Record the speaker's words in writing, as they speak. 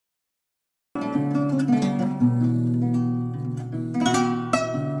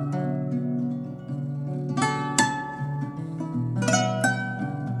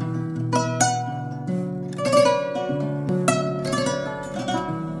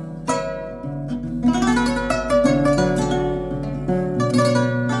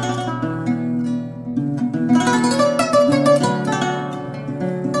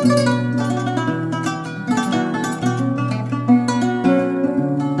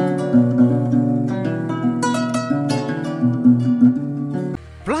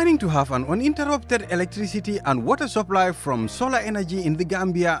have an uninterrupted electricity and water supply from solar energy in the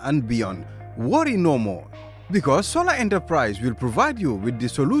Gambia and beyond, worry no more. Because Solar Enterprise will provide you with the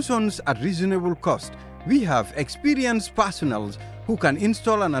solutions at reasonable cost. We have experienced personnel who can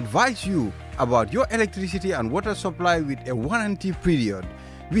install and advise you about your electricity and water supply with a warranty period.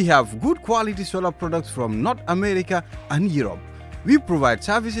 We have good quality solar products from North America and Europe. We provide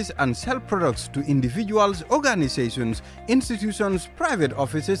services and sell products to individuals, organizations, institutions, private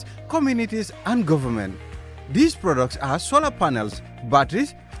offices, communities, and government. These products are solar panels,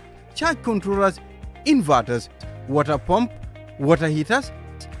 batteries, charge controllers, inverters, water pump, water heaters,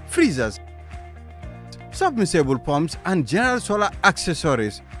 freezers, submersible pumps, and general solar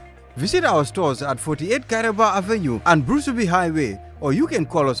accessories. Visit our stores at 48 Kairaba Avenue and Brusubi Highway, or you can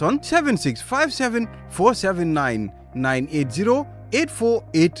call us on 7657 479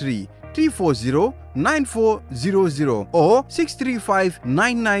 980-8483, 340-9400 or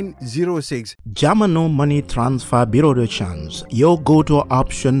 635-9906. Jamano Money Transfer Bureau de Change, your go-to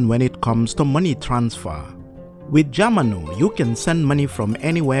option when it comes to money transfer. With Jamano, you can send money from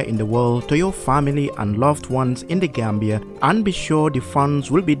anywhere in the world to your family and loved ones in the Gambia and be sure the funds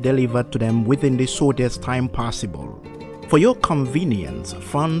will be delivered to them within the shortest time possible. For your convenience,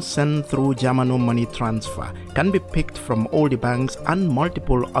 funds sent through Jamano Money Transfer can be picked from all the banks and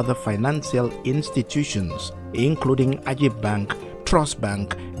multiple other financial institutions, including Ajib Bank, Trust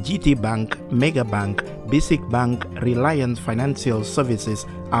Bank, GT Bank, Mega Bank, Basic Bank, Reliance Financial Services,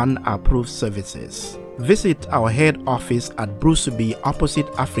 and Approved Services. Visit our head office at Brusubi opposite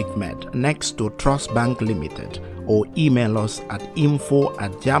AfricMed next to Trust Bank Limited, or email us at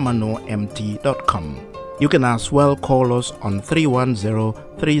info@jamanomt.com. You can as well call us on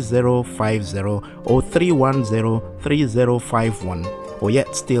 310-3050 or 310-3051 or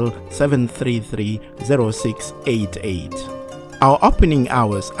yet still 733-0688. Our opening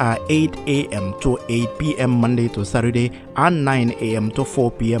hours are 8 a.m. to 8 p.m. Monday to Saturday and 9 a.m. to 4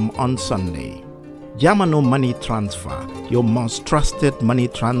 p.m. on Sunday. Jamano Money Transfer, your most trusted money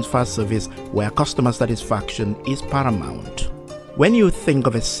transfer service where customer satisfaction is paramount. When you think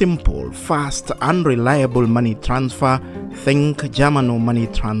of a simple, fast, and reliable money transfer, think Jamano Money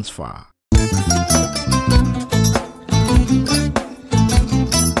Transfer.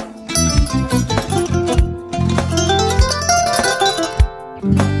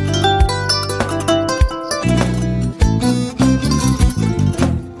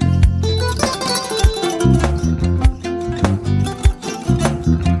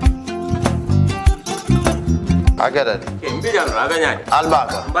 I get it.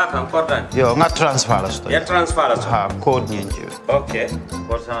 Albaka. Mbaka important. Yo, nga transfer la sto. Ya transfer la sto. Ha, code nyingi. Okay.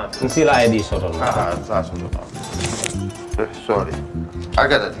 Nsila ID soto. Ah, that's what. Sorry. I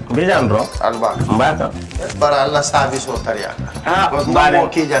get it. Bijan bro. Albaka. Mbaka. Bara alla service o tariya. Ah, mbare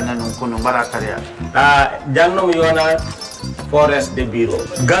ki janna nun kunu bara tariya. Ah, janno mi yona forest de bureau.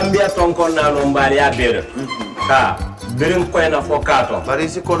 Gambia tonkon na no mbari ya bere. Ha. Birim koyna fo kato. Bari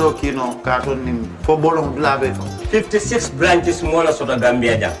si kodo kino kato ni fo bolong blabe to. 56 branches mola soto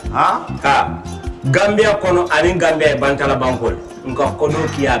Gambia jam. Ha? Ha. Gambia kono ani Gambia bantala bankol. Nko kodo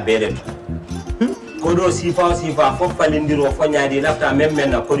kiya bere to. Kodo sifa fo falindiro fo nyaadi lafta même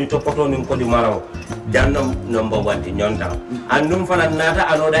na kodi to poto nin kodi maraw. Jannom number 1 di nyonta. Andum fana nata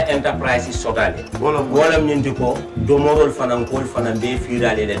anoda enterprise sotale. Wala nyindi ko domorol fana kol fana be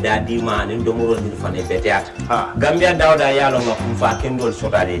firale de dadi man domorol ni fana beteat. Gambia dawda yalo ngam fa kendol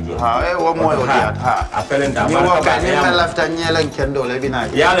sotale je. Ha e wo moyo diat ha. Apelenta baraka ni lafta nyelen kendol e bina.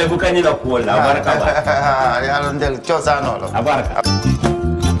 Yalo bukani la ko la baraka ba. Yalo ndel chosano lo. Abaraka.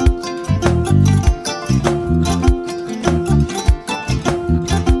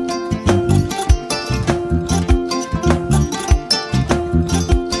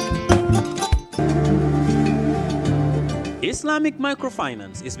 Islamic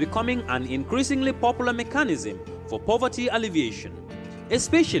microfinance is becoming an increasingly popular mechanism for poverty alleviation,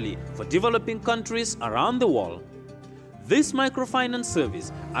 especially for developing countries around the world. This microfinance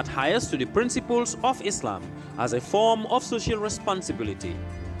service adheres to the principles of Islam as a form of social responsibility.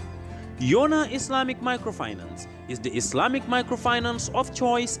 Yona Islamic Microfinance is the Islamic microfinance of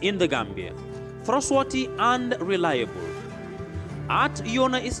choice in the Gambia, trustworthy and reliable. At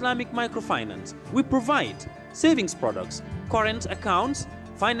Yona Islamic Microfinance, we provide savings products, current accounts,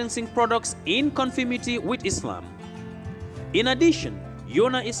 financing products in conformity with Islam. In addition,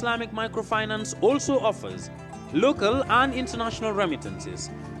 Yona Islamic Microfinance also offers local and international remittances,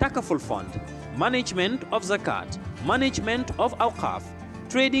 Takaful Fund, management of Zakat, management of Awqaf,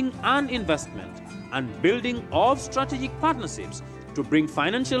 trading and investment, and building of strategic partnerships to bring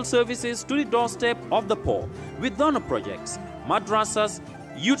financial services to the doorstep of the poor with donor projects, madrasas,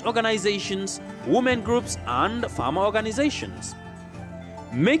 youth organizations, women groups, and farmer organizations.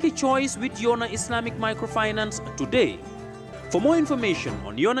 Make a choice with Yona Islamic Microfinance today. For more information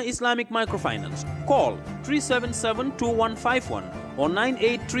on Yona Islamic Microfinance, call 377-2151 or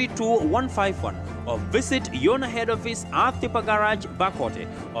 9832-151 or visit Yona head office at Tipa Garage, Bakote,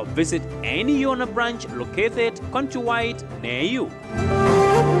 or visit any Yona branch located countrywide near you.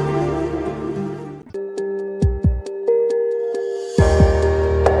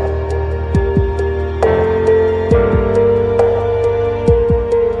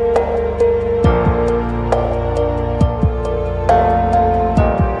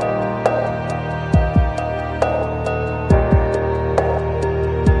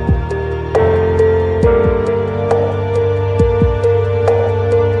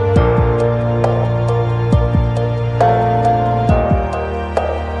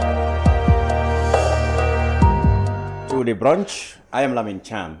 Brunch. I am Lamin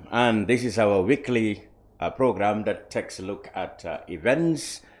Cham, and this is our weekly program that takes a look at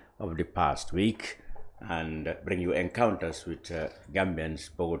events of the past week and bring you encounters with Gambians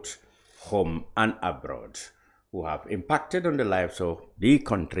both home and abroad who have impacted on the lives of the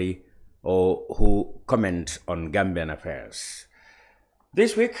country or who comment on Gambian affairs.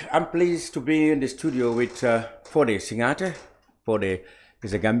 This week, I'm pleased to be in the studio with Foday Singhateh. Foday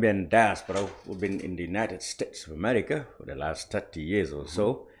is a Gambian diaspora who's been in the United States of America for the last 30 years or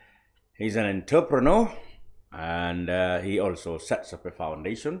so. He's an entrepreneur, and he also sets up a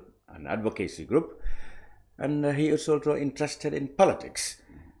foundation, an advocacy group, and he is also interested in politics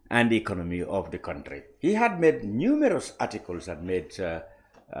and the economy of the country. He had made numerous articles and made a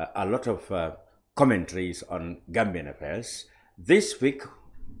lot of commentaries on Gambian affairs. This week,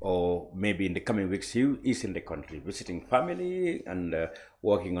 or maybe in the coming weeks, he is in the country visiting family and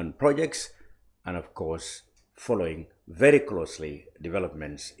working on projects, and of course following very closely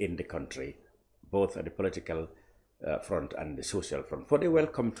developments in the country, both at the political front and the social front. Foday,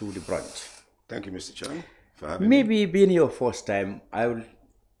 welcome to the brunch. Thank you, Mr. Chan, for having me. Maybe being your first time, I would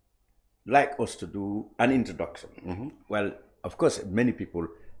like us to do an introduction. Well, of course, many people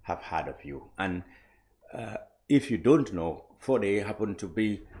have heard of you, and if you don't know, Foday happened to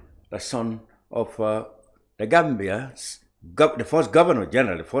be the son of the Gambia's, the first Governor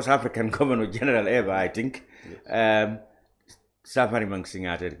General, the first African Governor General ever, I think. Yes. Safarimang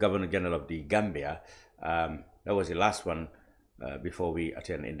Singhateh, Governor General of the Gambia. That was the last one before we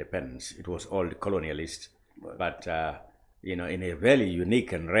attained independence. It was all the colonialists, right. But you know, in a very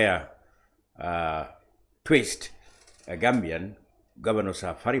unique and rare twist, a Gambian, Governor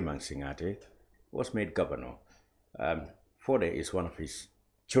Safarimang Singhateh, was made governor. Foday is one of his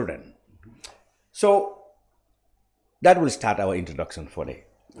children. So that will start our introduction, Foday.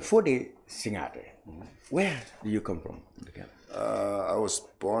 Foday Singhateh, where do you come from? I was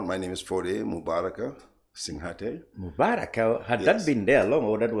born, my name is Foday Mubaraka Singhateh. Mubaraka, had that been there long,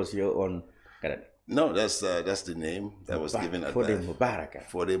 or that was your own? No, that's the name that was given at Foday birth. Mubaraka.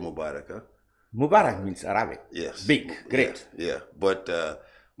 Foday Mubaraka. Mubarak means Arabic. Yes. Big, great. Yeah. But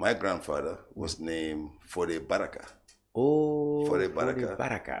my grandfather was named Foday Baraka. Oh, Foday Baraka.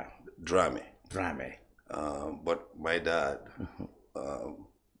 Baraka. Drame. But my dad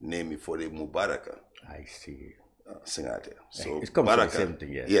named me Foday Mubaraka. I see. Singhateh. So it comes Baraka, from the same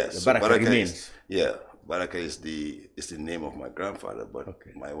thing, yes. Yes. The Baraka remains. Baraka is the name of my grandfather. But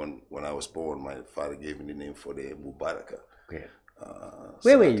when I was born, my father gave me the name Foday Mubaraka. Okay.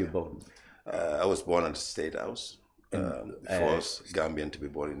 Where were you born? I was born at the State House. First Gambian to be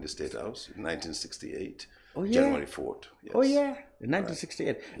born in the State House in 1968. Oh, yeah. January 4th. Yes. Oh, yeah. In 1968.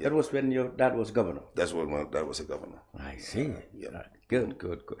 Right. Yeah. That was when your dad was governor. That's when my dad was a governor. I see. Yeah. Right. Good.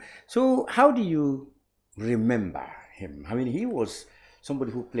 So, how do you remember him? I mean, he was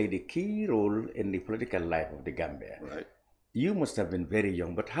somebody who played a key role in the political life of the Gambia. Right. You must have been very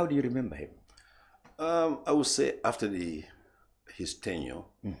young, but how do you remember him? I would say after his tenure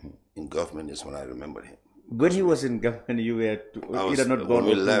in government is when I remember him. When he was in government, you were either not born.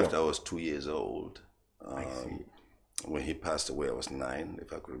 When we left, I was 2 years old. I see. When he passed away, I was 9,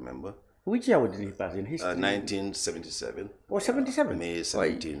 if I could remember. Which year did he pass in history? 1977. Oh, 77? May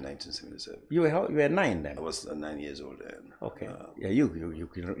 17, 1977. You were 9 then? I was 9 years old then. Okay.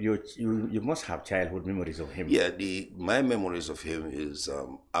 You must have childhood memories of him. Yeah, my memories of him is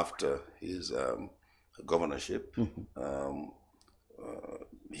after his governorship.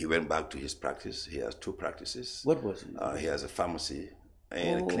 He went back to his practice. He has 2 practices. What was it? He has a pharmacy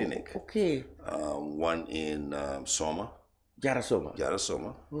and a clinic. Okay. One in Soma.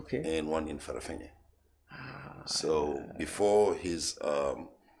 Jarasoma. Okay. And one in Farafenye. So before his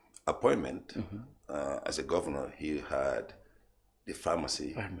appointment as a governor, he had the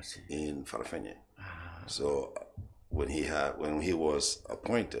pharmacy in Farafenye. So when he was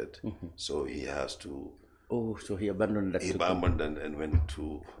appointed, so he has to. Oh, so he abandoned that. He abandoned and went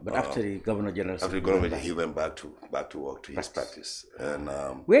to. But after the Governor General. After the Governor, he went back to work to his practice. And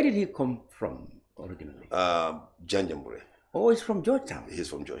where did he come from originally? Janjambure. Oh, he's from Georgetown. He's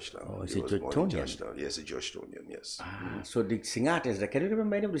from Georgetown. Oh, he's a Georgetownian. Yes, a Georgetownian. Yes. So the Singhatehs, can you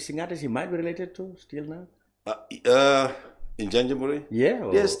remember any of the Singhatehs he might be related to still now? In Janjambure?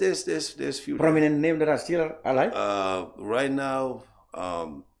 Yeah. Yes, there's few prominent names that are still alive. Right now,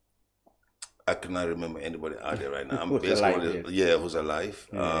 I cannot remember anybody out there right now. I'm who's alive? Who's alive.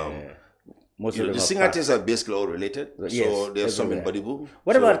 Most of the Singhatehs are basically all related. Yes, so there's some in Badibu.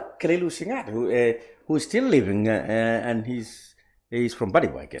 What about Kalilu Singhateh, who is still living and he's from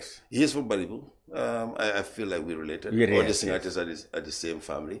Badibu, I guess. He's from Badibu. I feel like we're related. All the Singhatehs are the same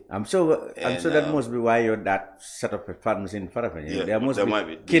family. I'm sure that must be why your dad set up a farm in Farafenye. Yeah, there must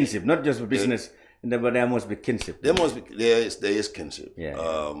be kinship, not just business. But there must be kinship. There is kinship. Yeah.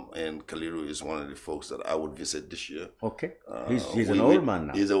 And Kalilu is one of the folks that I would visit this year. Okay. He's an old man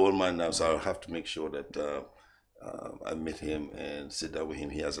now. He's an old man now, so I'll have to make sure that I meet him and sit down with him.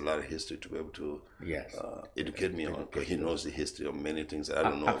 He has a lot of history to be able to educate me on, because he knows the history of many things that I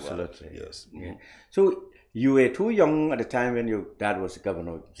don't know Absolutely. about. Yes. Yeah. So you were too young at the time when your dad was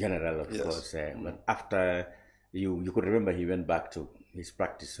Governor General, of course. But after you could remember, he went back to his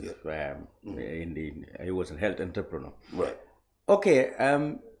practice he was a health entrepreneur. Right. Okay.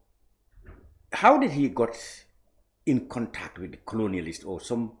 How did he got in contact with the colonialists or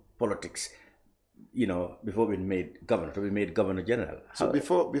some politics, before we made Governor General? So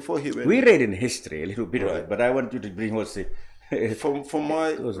before he went, we read in history a little bit of it, but I want you to bring us from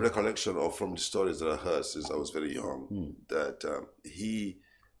my recollection or from the stories that I heard since I was very young, that he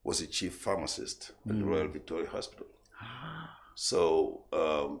was a chief pharmacist at the Royal Victoria Hospital. So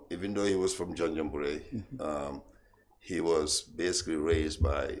even though he was from Janjambure, he was basically raised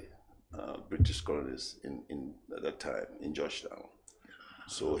by British colonists in at that time in Georgetown.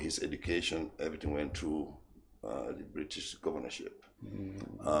 So his education, everything went through the British governorship.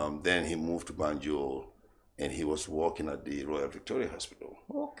 Then he moved to Banjul, and he was working at the Royal Victoria Hospital.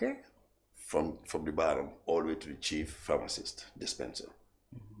 Okay. From the bottom all the way to the chief pharmacist dispenser.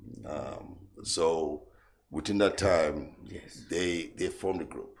 So within that time, they formed a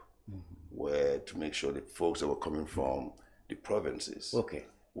group where to make sure the folks that were coming from the provinces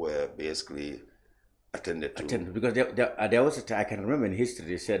were basically attended to. Because there was a time, I can remember in history,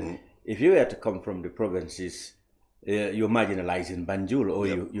 they said, if you were to come from the provinces, you're marginalized in Banjul, or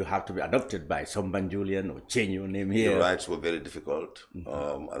you have to be adopted by some Banjulian or change your name here. The rights were very difficult.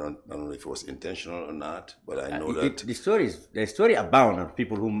 I don't know if it was intentional or not, but I know that the story abound of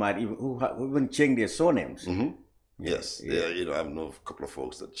people who might even change their surnames. Yes, I know a couple of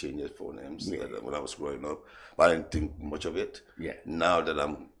folks that changed their forenames when I was growing up, but I didn't think much of it. Yeah. Now that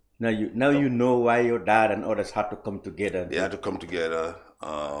I'm you know why your dad and others had to come together. They had to come together.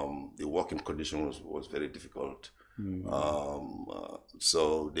 The working condition was very difficult.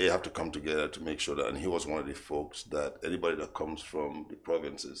 So they have to come together to make sure that, and he was one of the folks that anybody that comes from the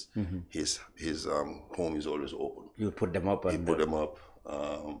provinces, his home is always open. You put them up. He put them up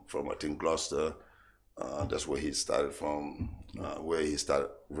from, I think, Gloucester. That's where he started from, where he started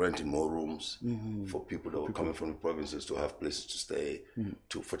renting more rooms for people that were coming from the provinces to have places to stay,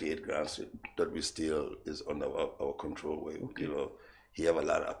 to 48 Grand Street, that we still is under our control. Where, he have a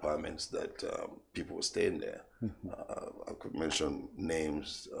lot of apartments that people were staying there. I could mention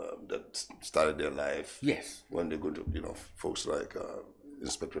names that started their life. Yes. When they go to, folks like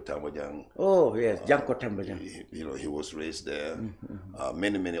Inspector Tambajang. Oh, yes, Janko Tambajang. He was raised there.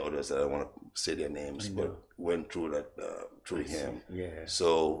 Many others that I want to say their names, but went through that through him. Yeah.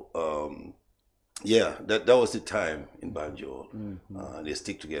 So that was the time in Banjul. They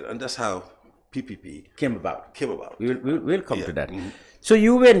stick together, and that's how PPP came about. We'll come to that. So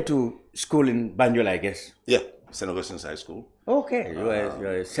you went to school in Banjul, I guess. Yeah, St. Augustine's High School. Okay,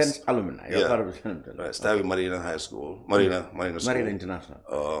 you're a Sense alumni. You're part of the right. Started with Marina High School, Marina School. Marina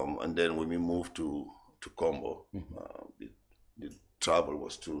International. And then when we moved to Combo, the travel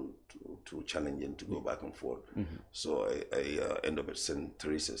was too challenging to go back and forth. So I ended up at St.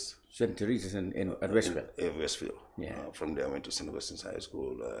 Teresa's. St. Teresa's at Westfield. In Westfield. Yeah. From there I went to St. Augustine's High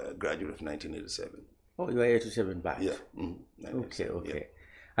School, graduate of 1987. Oh, you were 87 back. Yeah. Okay. Yeah.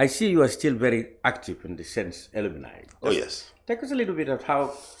 I see you are still very active in the Sense alumni. Oh, yes. Take us a little bit of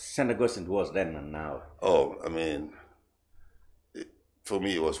how St. Augustine was then and now. Oh, I mean, for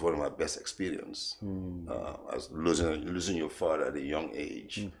me, it was one of my best experience. As losing your father at a young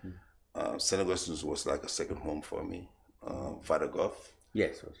age. St. Augustine's was like a second home for me. Father Goff,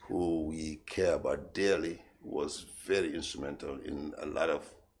 Yes. who we care about dearly, was very instrumental in a lot of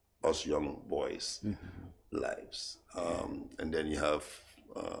us young boys' lives. And then you have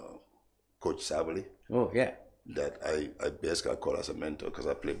Coach Savali. Oh, yeah. That I basically call as a mentor because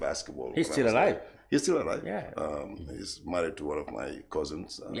I play basketball. He's still alive. He's still alive. Yeah. He's married to one of my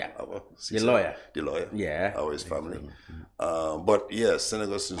cousins. The lawyer. The lawyer. Yeah. Our his family. But yeah, St.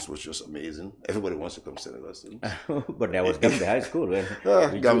 Augustine's was just amazing. Everybody wants to come to St. Augustine's. But that was Gambia High School.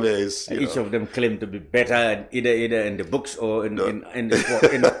 Gambia is each of them claim to be better either in the books or in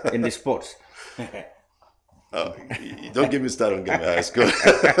the sports. Don't get me started on Gambia High School.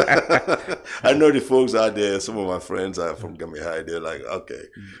 I know the folks out there, some of my friends are from Gambia High, they're like, okay,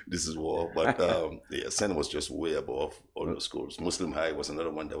 this is war. But yeah, Sen was just way above all those schools. Muslim High was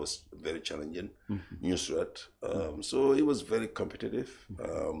another one that was very challenging, Nusrat. So it was very competitive.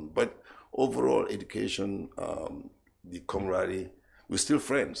 But overall education, the camaraderie, we're still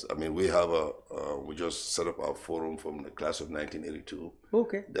friends. I mean, we have we just set up our forum from the class of 1982.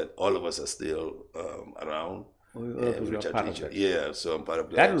 Okay. That all of us are still around. Yeah, so I'm part of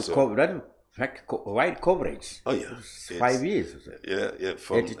that. That was wide coverage. Oh yeah, 5 years. Yeah.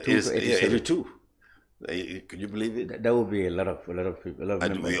 From 82 to 82. Could you believe it? That would be a lot of people. A lot of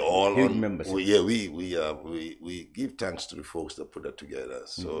and members, we all huge members. We give thanks to the folks that put that together.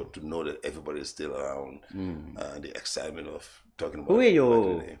 So to know that everybody is still around, the excitement of talking about. Who are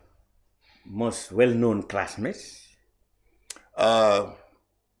your most well-known classmates?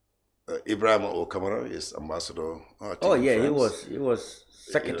 Ibrahim Okamara is ambassador. He was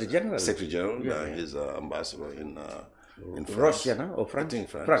Secretary General. Secretary General. Yeah, he's ambassador in France. Russia, no? Or France? I think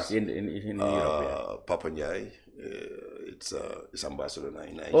France. France in Europe. Papa Njai, it's ambassador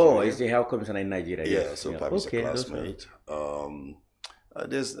in Nigeria. Oh, is he? How come he's in Nigeria? Yeah, so Papa's a classmate.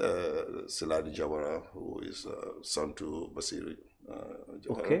 There's Saladi Jawara, who is son to Basiri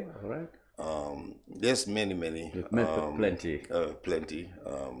Jawara. Okay, all right. There's many. Plenty.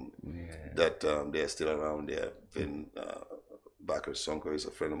 That they're still around. They have been. Bakr Sonko is a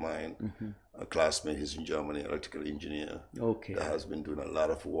friend of mine, a classmate. He's in Germany, electrical engineer. Okay. That has been doing a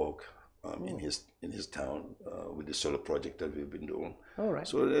lot of work in his town with the solar project that we've been doing. All right.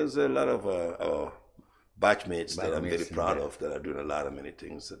 So there's a lot of batchmates that I'm very proud of that are doing a lot of many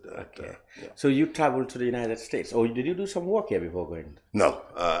things. So you traveled to the United States, or did you do some work here before going? No,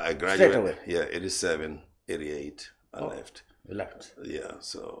 I graduated. Straight away. Yeah, 87, 88. I left. You left. Yeah.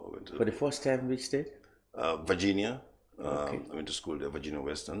 So I went to, for the first time, which state? Virginia. I went to school there, Virginia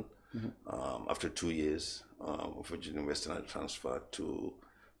Western. After 2 years of Virginia Western, I transferred to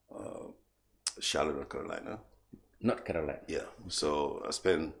Charlotte, North Carolina. North Carolina? Yeah. So I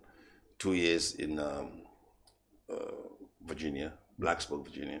spent 2 years in Virginia, Blacksburg,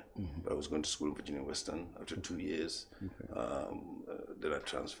 Virginia. But I was going to school in Virginia Western. After 2 years, then I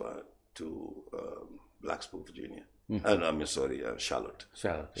transferred to Blacksburg, Virginia. Charlotte.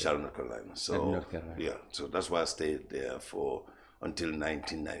 Charlotte, North Carolina. So yeah, so that's why I stayed there until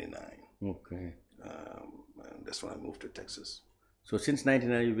 1999. Okay. And that's when I moved to Texas. So since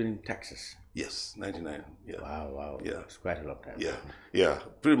 1999, you've been in Texas? Yes, 99. Yeah. Wow. Yeah, it's quite a long time. Yeah.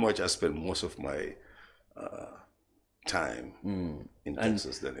 Pretty much, I spent most of my time in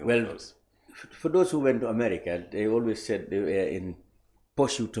Texas than anywhere else. For those who went to America, they always said they were in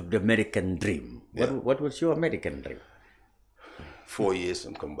pursuit of the American dream. What was your American dream? 4 years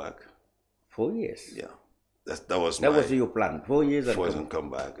and come back. 4 years? Yeah. That was your plan. 4 years and come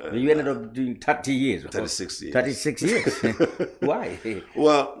back. You ended up doing 30 years. 36 years. 36 years. Why?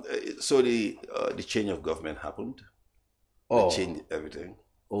 Well, so the change of government happened. It changed everything.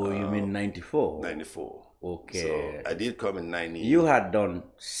 Oh, you mean 94? 94. Okay. So I did come in 90. You had done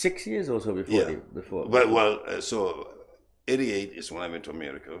 6 years or so before. So 88 is when I went to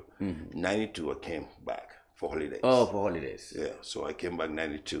America. 92 I came back for holidays. Oh, for holidays. Yeah. So I came back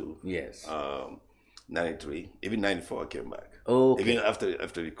 92. Yes. 93, even 94 I came back. Okay. Even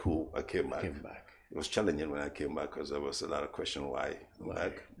after the coup, I came back. It was challenging when I came back because there was a lot of question why I'm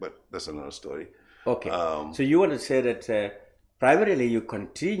back, but that's another story. Okay. So you want to say that primarily you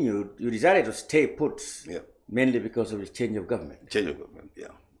decided to stay put, mainly because of the change of government. Change of government,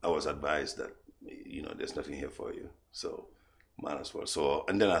 yeah. I was advised that, there's nothing here for you, so might as well. So,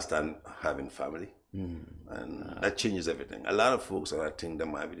 and then I started having family, and that changes everything. A lot of folks, and I think that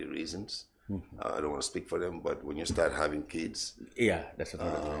might be the reasons. I don't want to speak for them, but when you start having kids, that's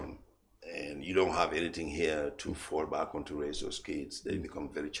another thing. And you don't have anything here to fall back on to raise those kids, they become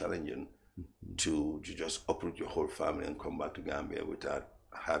very challenging to just uproot your whole family and come back to Gambia without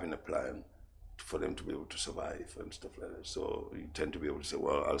having a plan for them to be able to survive and stuff like that. So you tend to be able to say,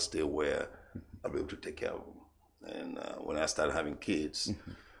 well, I'll stay where I'll be able to take care of them. And when I started having kids,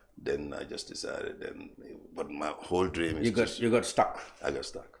 then I just decided. But my whole dream is you got stuck. I got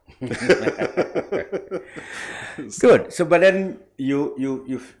stuck. Good. So, but then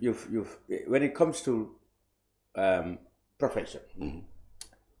you've when it comes to profession,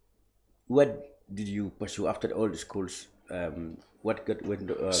 what did you pursue after all the schools? Which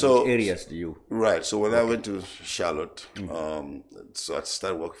areas do you? Right. So when I went to Charlotte, so I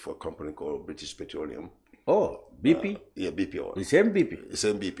started working for a company called British Petroleum. Oh, BP? Yeah, BP oil. The same BP? The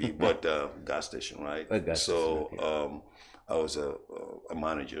same BP, but gas station, right? A gas so station, okay. I was a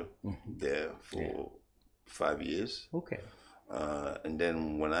manager there for 5 years. Okay. And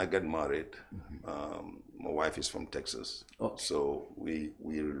then when I got married, my wife is from Texas. Oh. So we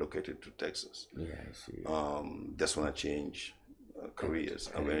relocated to Texas. Yeah, I see. That's when I changed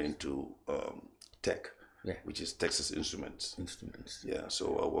careers. I went into tech. Yeah. Which is Texas Instruments. Yeah,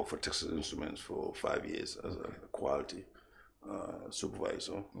 so I worked for Texas Instruments for 5 years as a quality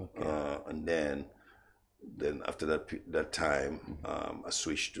supervisor. Okay. And then after that time, I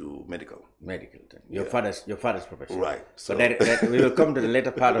switched to medical. Medical. Your father's profession. Right. So that we will come to the later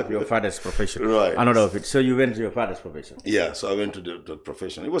part of your father's profession. Right. Another of it. So you went to your father's profession. Yeah. So I went to the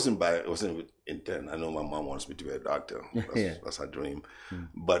profession. It wasn't with intent. I know my mom wants me to be a doctor. That's her dream.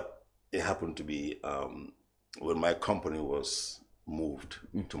 But it happened to be when my company was moved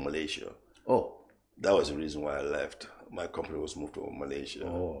to Malaysia. Oh. That was the reason why I left. My company was moved to Malaysia.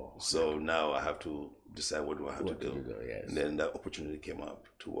 Oh. So now I have to decide what do I have to do. Yes. And then that opportunity came up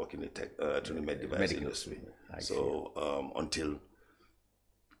to work in the tech, to the med device industry. Until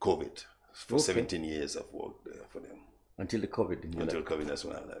COVID, for 17 years I've worked there for them. Until the COVID. Until COVID, that's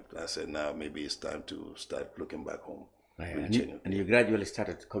when I left. I said, now maybe it's time to start looking back home. And you gradually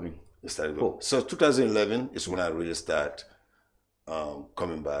started coming. So 2011 is when I really start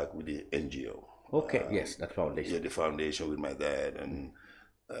coming back with the NGO. Okay, yes, that foundation. Yeah, the foundation with my dad and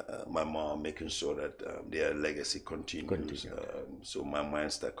my mom, making sure that their legacy continues. So my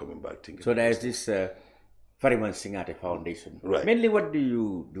mind started coming back thinking. So there's this Foday Singhateh Foundation. Right. Mainly, what do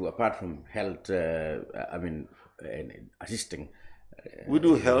you do apart from health? Assisting. We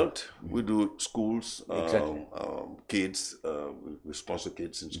do health. We do schools. Exactly. Kids. We sponsor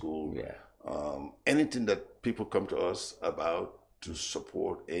kids in school. Yeah. Anything that people come to us about to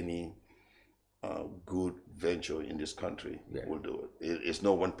support any good venture in this country, we'll do it. It's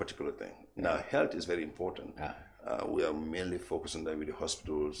not one particular thing. Now, health is very important. We are mainly focused on that with the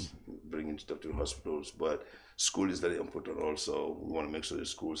hospitals, bringing stuff to the hospitals, but school is very important also. We want to make sure the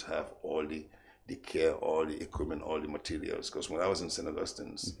schools have all the care, all the equipment, all the materials. Because when I was in St.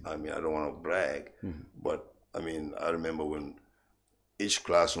 Augustine's, I don't want to brag, but I remember when each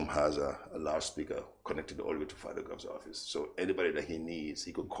classroom has a loudspeaker connected all the way to Father Gov's office. So anybody that he needs,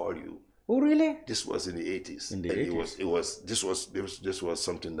 he could call you. Oh, really? This was in the 80s. In the 80s. This was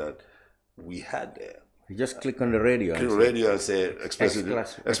something that we had there. You just click on the radio. Click on the radio and say, especially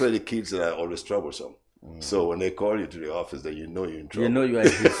the kids that are always troublesome. So when they call you to the office, then you know you're in trouble. You know you are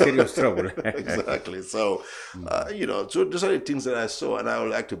in serious trouble. Exactly. So, so those are the things that I saw, and I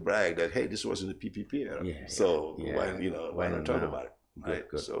would like to brag that, hey, this was in the PPP era. Why not talk about it? Right.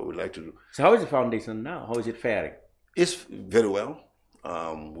 Good. So we'd like to do. So how is the foundation now? How is it faring? It's very well.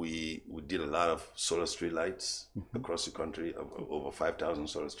 We did a lot of solar street lights across the country, over 5,000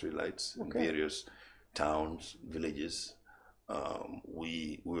 solar street lights in various towns, villages.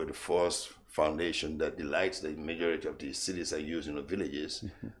 We were the first foundation that the lights that the majority of the cities are using in the villages,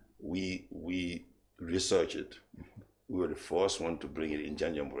 we researched it. We were the first one to bring it in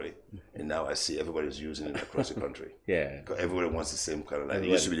Janjambure, and now I see everybody's using it across the country. Yeah, everybody wants the same kind of light. It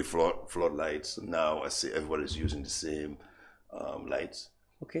used to be the flood lights. Now I see everybody's using the same lights.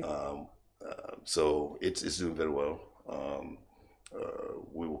 Okay. So it's doing very well.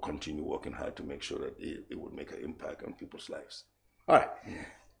 We will continue working hard to make sure that it would make an impact on people's lives. All right.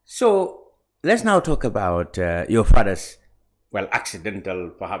 So let's now talk about your father's,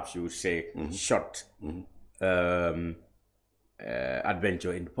 accidental, perhaps you would say, short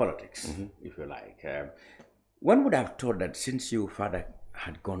adventure in politics, if you like. One would have thought that since your father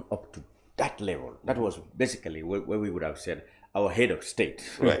had gone up to that level, that was basically where we would have said our head of state,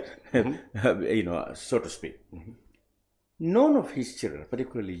 right? So to speak. None of his children,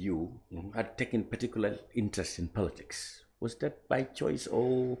 particularly you, had taken particular interest in politics. Was that by choice,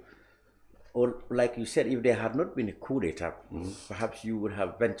 or like you said, if there had not been a coup d'etat, perhaps you would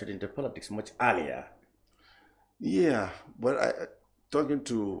have ventured into politics much earlier? Yeah, but talking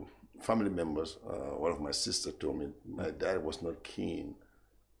to family members, one of my sisters told me my dad was not keen.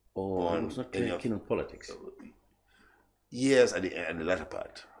 On was not keen on politics. Yes, at the latter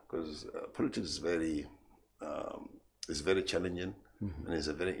part, because politics is very it's very challenging, and it's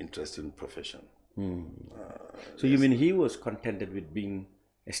a very interesting profession. So you mean he was contented with being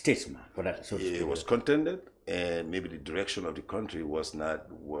a statesman for that? So he was contented, and maybe the direction of the country was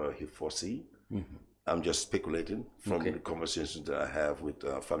not where he foresee. I'm just speculating from the conversations that I have with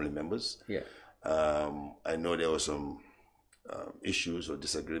family members. Yeah. I know there were some issues or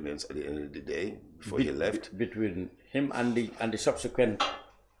disagreements at the end of the day before he left between him and the subsequent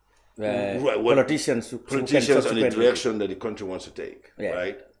well, politicians on the direction that the country wants to take. Yeah.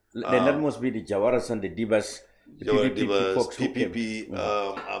 Right. Then that must be the Jawaras and the Dibas. The PPP folks PPP.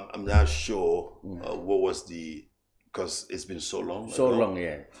 I'm not sure what was the, because it's been so long.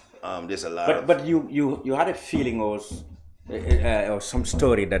 Yeah. There's a lot. But you had a feeling or some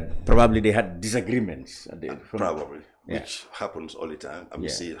story that probably they had disagreements. Probably, which happens all the time. We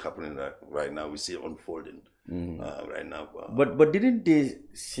see it happening right now. We see it unfolding right now. But didn't they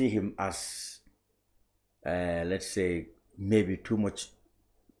see him as, let's say, maybe too much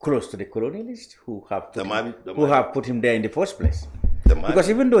close to the colonialists who have put him there in the first place? Because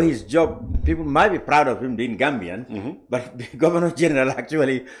even though his job, people might be proud of him being Gambian, but the Governor General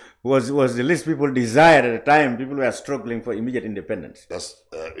actually was the least people desired at the time. People were struggling for immediate independence. That's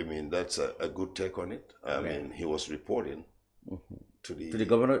a good take on it. I mean, he was reporting to the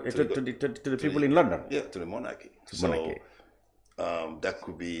governor, to the people in London. Yeah, to the monarchy. That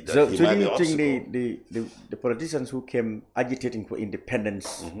could be. That so do you think the politicians who came agitating for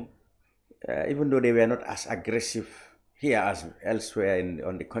independence, even though they were not as aggressive here as elsewhere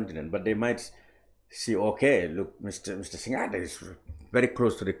on the continent, but they might see, okay, look, Mr. Singhateh is very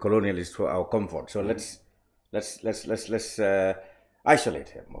close to the colonialists for our comfort, so let's isolate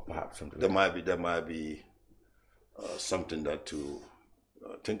him, or perhaps something. There might be something that to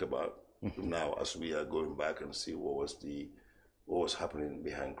think about now as we are going back and see what was happening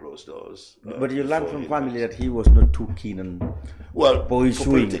behind closed doors. But you learned from family that he was not too keen on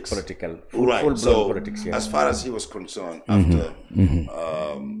pursuing political, full-blown politics. Yeah. As far as he was concerned, after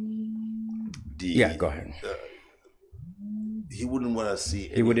go ahead. He wouldn't want to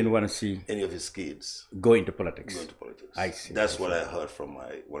see. Any of his kids go into politics. I see. That's what I heard from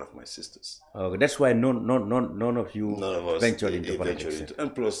one of my sisters. Okay, that's why none of you ventured into politics.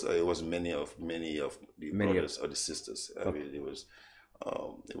 And plus, it was many of the brothers or the sisters. I mean,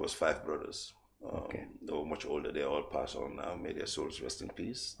 it was 5 brothers. They were much older. They all passed on now. May their souls rest in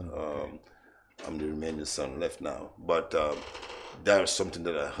peace. I'm the remaining son left now. But that was something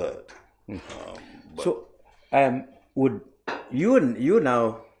that I heard. Would you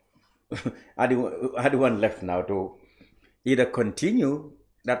now are the one left now to either continue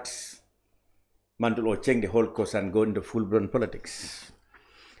that mantle or change the whole course and go into full-blown politics?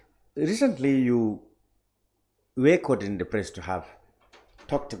 Recently, you were quoted in the press to have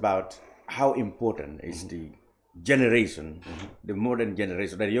talked about how important is the generation, the modern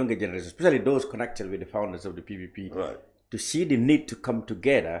generation, the younger generation, especially those connected with the founders of the PPP, to see the need to come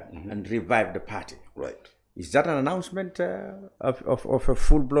together and revive the party. Right. Is that an announcement of a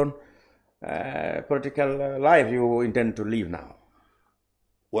full-blown political life you intend to live now?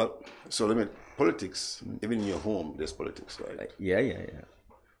 Well, so politics, even in your home, there's politics, right? Yeah.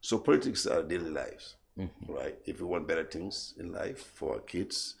 So politics are daily lives, right? If we want better things in life for our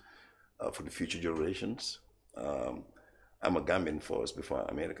kids, for the future generations, I'm a Gambian first before I'm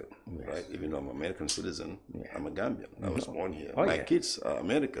American, right? Even though I'm an American citizen, I'm a Gambian. I was born here. My kids are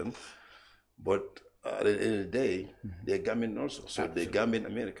American, but at the end of the day, they're Gambian also. So they're Gambian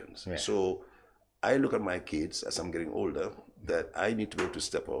Americans. Yeah. So I look at my kids as I'm getting older, that I need to be able to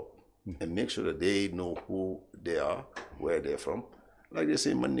step up and make sure that they know who they are, where they're from. Like they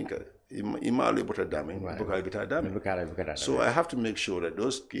say, Mandinka, Imali Butadami, Bukali Butadami. So I have to make sure that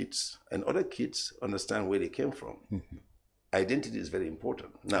those kids and other kids understand where they came from. Identity is very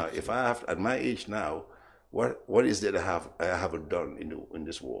important. Now, if I have, at my age now, what is there that I haven't done in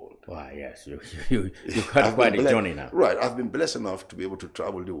this world? Why, yes, you had quite a journey now. Right, I've been blessed enough to be able to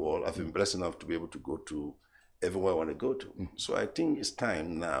travel the world. I've been blessed enough to be able to go to everywhere I want to go to. So I think it's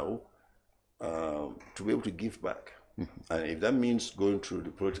time now to be able to give back. And if that means going through the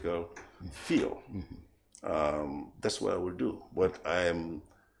political field, that's what I will do. But I am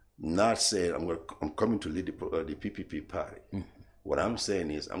not saying I'm coming to lead the PPP party. What I'm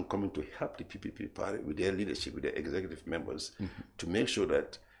saying is I'm coming to help the PPP party with their leadership, with their executive members, to make sure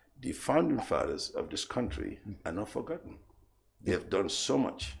that the founding fathers of this country are not forgotten. They have done so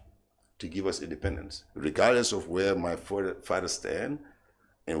much to give us independence, regardless of where my father stand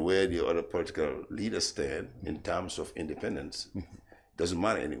and where the other political leaders stand in terms of independence. doesn't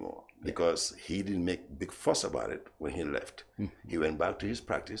matter anymore because he didn't make big fuss about it when he left. He went back to his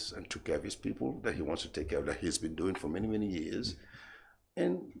practice and took care of his people that he wants to take care of, that he's been doing for many, many years.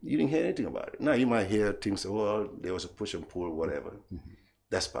 And you didn't hear anything about it. Now you might hear things, well, there was a push and pull, whatever.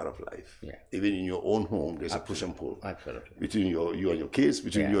 That's part of life. Yeah. Even in your own home, there's a push and pull. Absolutely. Between you and your kids,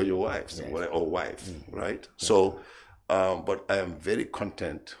 between you and your wives, or wife, right? So, but I am very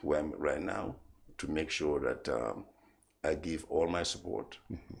content where I'm right now to make sure that I give all my support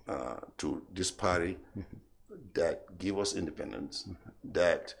to this party that give us independence,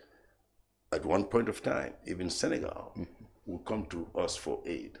 that at one point of time, even Senegal will come to us for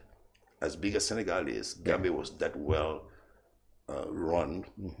aid. As big as Senegal is, Gambia was that well run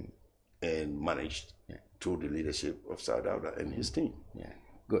and managed through the leadership of South Africa and his team. Yeah,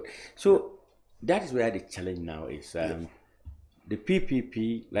 good. So that is where the challenge now is. The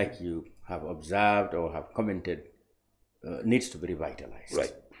PPP, like you have observed or have commented, needs to be revitalized.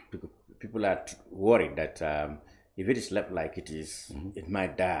 Right. People are worried that if it is left like it is, it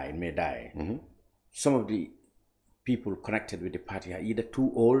might die, it may die. Some of the people connected with the party are either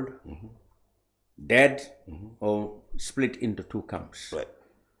too old, dead, or split into two camps. Right.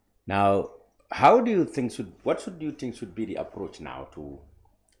 Now, what should you think should be the approach now to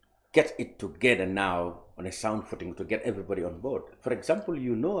get it together now on a sound footing to get everybody on board? For example,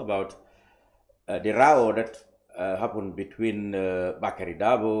 you know about the row that happened between Bakary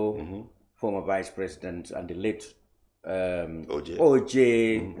Dabo, former vice president, and the late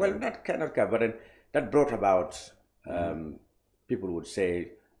OJ. Well, that kind of guy, but then that brought about, people would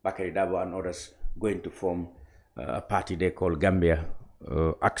say, Bakary Dabo and others going to form a party they call Gambia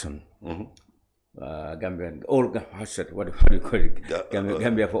Action. Gambia, what do you call it?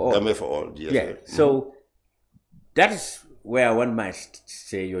 Gambia for all. Gambia for all, yes. Yeah, so that is where one might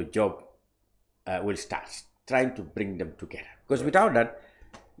say your job will start, trying to bring them together. Because without that,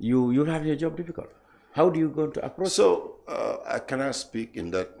 you'll have your job difficult. How do you go to approach? So I cannot speak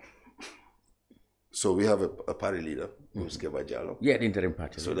in that. So we have a party leader, who's Keba Jallo. Yeah, the interim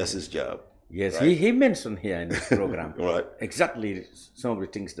party. So that's his job. Yes, right? he mentioned here in this program right. exactly some of the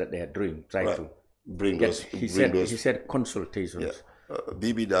things that they are doing, trying to bring get, those. He said consultations. Yeah.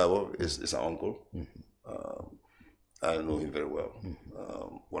 Bibi Dabo is our uncle. I know him very well.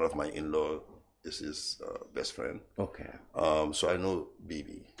 One of my in-law is his best friend. Okay. So I know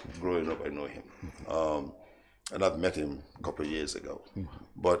Bibi. Growing up, I know him. And I've met him a couple of years ago.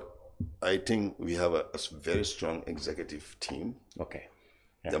 But I think we have a very strong executive team. Okay.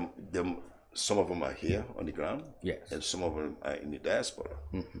 Yeah. Some of them are here on the ground, and some of them are in the diaspora.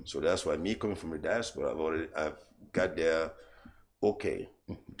 So that's why me coming from the diaspora, I've got there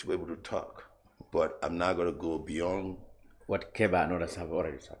to be able to talk, but I'm not going to go beyond what Keba and others have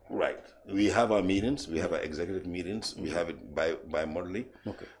already talked. Right. We have our meetings. We have our executive meetings. We have it bi-monthly.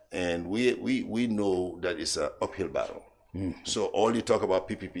 Okay. And we know that it's an uphill battle. So all you talk about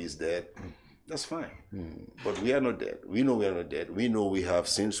PPP is dead. That's fine. But we are not dead. We know we are not dead. We know we have,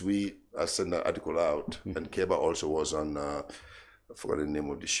 since we sent that article out, and Keba also was on, I forgot the name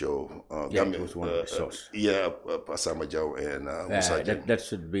of the show. It was one of the shows. Pasama Jau and Musa Jem. That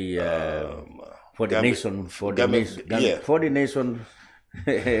should be for the nation. For the nation.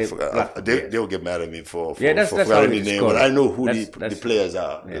 They will get mad at me for forgetting the name, but I know who the players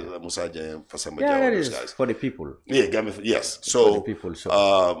are. Musa Jem, Pasama Jau, that those is guys. For the people. Yeah, yes. So, for the people.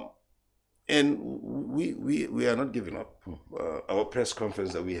 So. And we are not giving up. Our press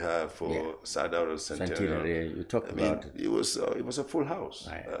conference that we have for Sadar Centennial, you talked about it was a full house.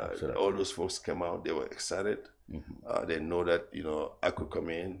 All those folks came out. They were excited. They know that I could come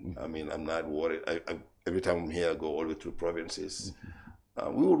in. I mean, I'm not worried. Every time I'm here, I go all the way through provinces.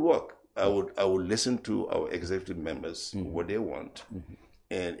 We would work. I would listen to our executive members what they want,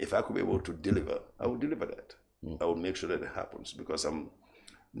 and if I could be able to deliver, I would deliver that. I would make sure that it happens because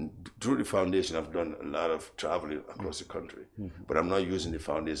through the foundation, I've done a lot of traveling across the country, but I'm not using the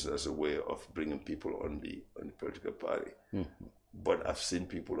foundation as a way of bringing people on the political party. But I've seen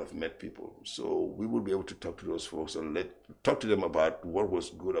people, I've met people, so we will be able to talk to those folks and talk to them about what was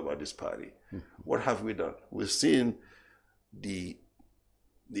good about this party. What have we done? We've seen the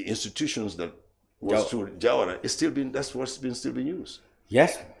institutions that was through Jawara. That's what's still being used.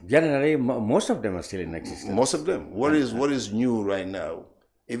 Yes, generally most of them are still in existence. Most of them. What is new right now?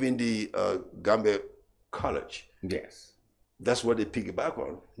 Even the Gambia College. Yes. That's what they piggyback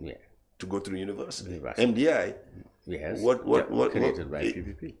on. Yeah. To go to the university. MDI. Yes. What created by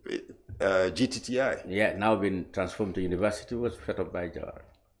PPP. GTTI. Yeah, now been transformed to university, was set up by Jawara.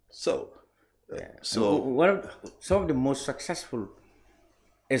 So some of the most successful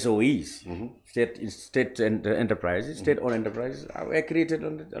SOEs, state enterprises, state-owned enterprises, are created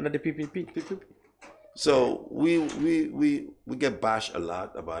under the PPP. So we get bashed a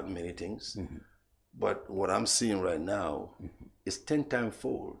lot about many things, but what I'm seeing right now is 10 times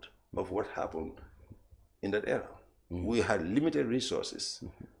fold of what happened in that era. We had limited resources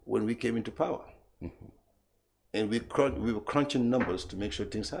when we came into power. And we were crunching numbers to make sure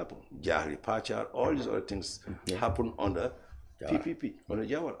things happen. Jahri, Pachar, all these other things happen under PPP, under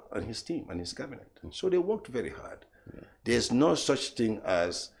Jawara and his team and his cabinet. So they worked very hard. There's no such thing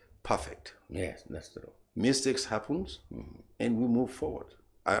as perfect. Yes, that's true. Mistakes happens, and we move forward.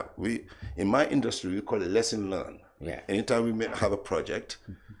 In my industry, we call it lesson learned. Anytime we have a project,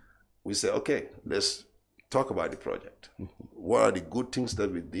 we say, okay, let's talk about the project. What are the good things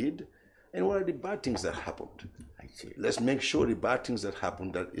that we did, and what are the bad things that happened? Let's make sure the bad things that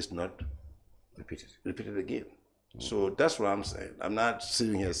happened that is not repeated again. So that's what I'm saying. I'm not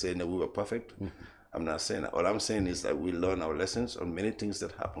sitting here saying that we were perfect. I'm not saying that. All I'm saying is that we learn our lessons on many things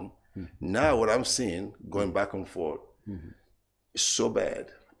that happen. Now what I'm seeing, going back and forth, is so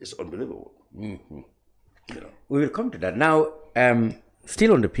bad, it's unbelievable. You know. We will come to that. Now,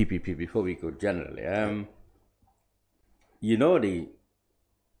 still on the PPP before we go generally, you know, the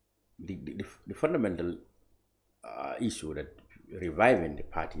fundamental issue that reviving the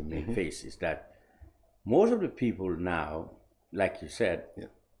party may face is that most of the people now, like you said,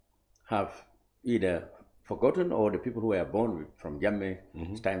 have either forgotten, or the people who were born from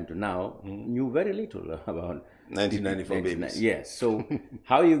Jammeh's time to now knew very little about 1994 babies. Yes. So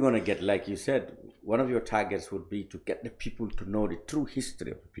how are you going to get, like you said, one of your targets would be to get the people to know the true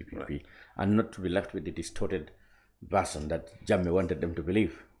history of the PPP and not to be left with the distorted version that Jammeh wanted them to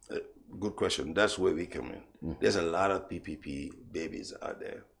believe? Good question. That's where we come in. There's a lot of PPP babies out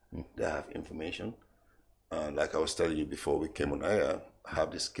there that have information. Like I was telling you before we came on air,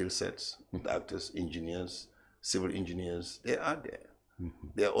 have the skill sets, doctors, engineers, civil engineers, they're out there.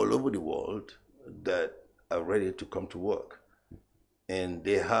 They're all over the world that are ready to come to work. And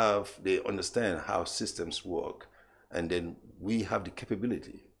they understand how systems work. And then we have the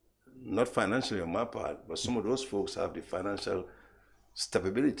capability, not financially on my part, but some of those folks have the financial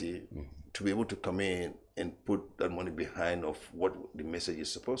stability to be able to come in and put that money behind of what the message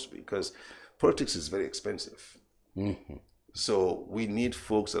is supposed to be, because politics is very expensive. So we need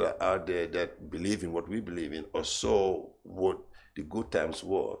folks that are out there that believe in what we believe in, or saw what the good times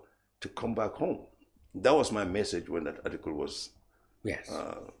were, to come back home. That was my message when that article was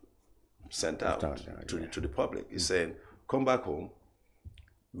sent out to the public. It's saying, come back home.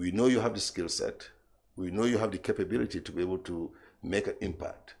 We know you have the skill set. We know you have the capability to be able to make an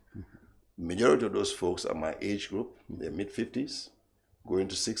impact. Majority of those folks are my age group. They're mid-50s, going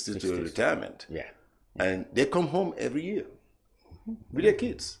to 60s to retirement. And they come home every year with their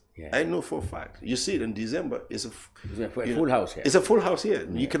kids. I know for a fact. You see it in December. It's a full house here. It's a full house here.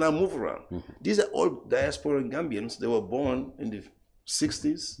 You cannot move around. These are all diaspora Gambians. They were born in the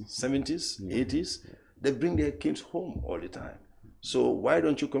 60s, 70s, 80s. They bring their kids home all the time. So why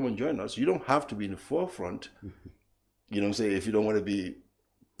don't you come and join us? You don't have to be in the forefront, you know what I'm saying, if you don't want to be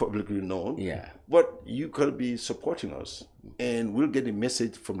publicly known. But you could be supporting us, and we'll get a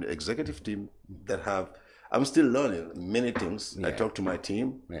message from the executive team that have, I'm still learning many things. I talk to my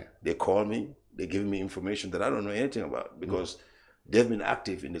team, they call me, they give me information that I don't know anything about, because they've been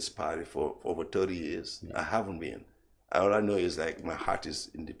active in this party for over 30 years. I haven't been. All I know is like my heart is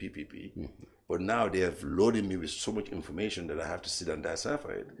in the PPP. But now they have loaded me with so much information that I have to sit and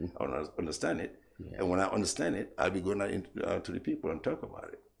decipher it. I want to understand it. And when I understand it, I'll be going out to the people and talk about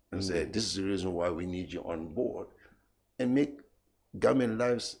it. And say, this is the reason why we need you on board, and make government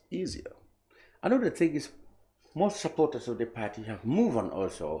lives easier. Another thing is, most supporters of the party have moved on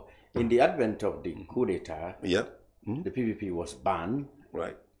also. In the advent of the coup d'etat, the PPP was banned,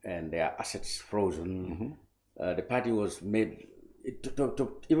 and their assets frozen. The party was made,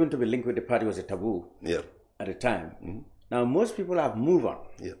 even to be linked with the party was a taboo at the time. Now most people have moved on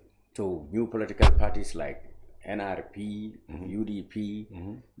to new political parties like NRP,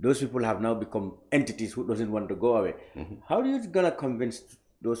 UDP. Those people have now become entities who doesn't want to go away. How are you gonna convince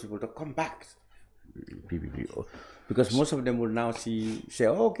those people to come back? PPP? Because most of them will now say,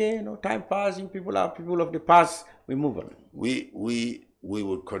 oh, okay, time passed, you people are people of the past, we move on. We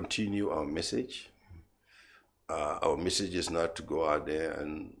will continue our message. Our message is not to go out there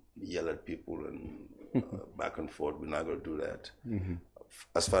and yell at people and back and forth. We're not going to do that.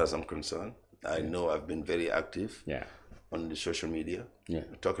 As far as I'm concerned, I know I've been very active on the social media,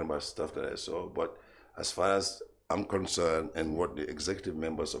 talking about stuff that I saw. But as far as I'm concerned, and what the executive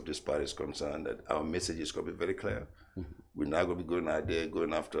members of this party is concerned, that our message is going to be very clear. We're not going to be going out there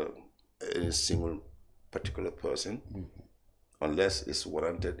going after any single particular person, unless it's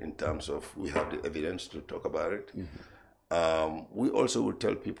warranted in terms of we have the evidence to talk about it. We also will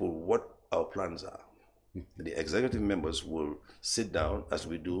tell people what our plans are. The executive members will sit down, as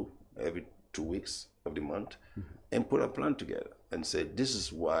we do every 2 weeks of the month, and put a plan together and say, this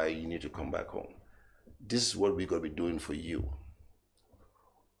is why you need to come back home. This is what we're going to be doing for you.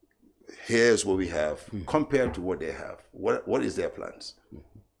 Here's what we have compared to what they have. What is their plans?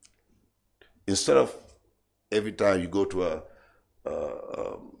 Instead of every time you go to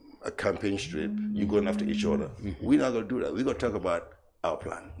a campaign strip, you're going after each other. We're not going to do that. We're going to talk about our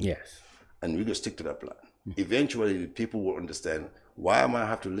plan. Yes. And we're going to stick to that plan. Eventually, people will understand, why am I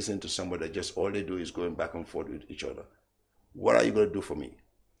have to listen to somebody that just all they do is going back and forth with each other? What are you going to do for me?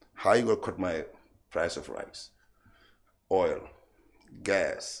 How are you going to cut my price of rice, oil,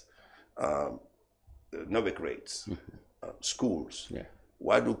 gas, NOVIC rates, schools? Yeah.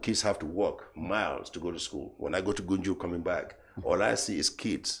 Why do kids have to walk miles to go to school? When I go to Gunju coming back, all I see is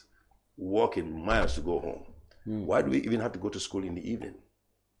kids walking miles to go home. Why do we even have to go to school in the evening?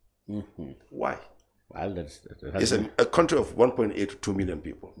 Why? Well, it's a country of 1.8 to 2 million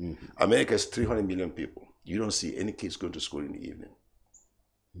people. America is 300 million people. You don't see any kids going to school in the evening.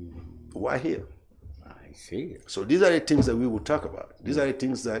 Why here? I see. So these are the things that we will talk about. These are the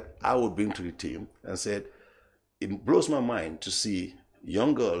things that I would bring to the team and said, it blows my mind to see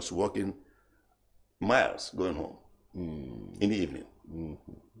young girls walking miles going home in the evening.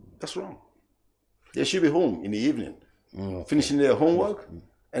 That's wrong. They should be home in the evening, finishing their homework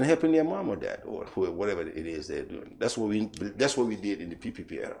and helping their mom or dad or whatever it is they're doing. That's what we did in the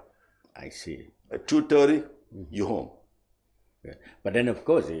PPP era. I see. At 2:30, you're home. Yeah. But then, of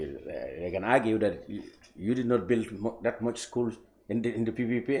course, they can argue that you did not build that much schools in the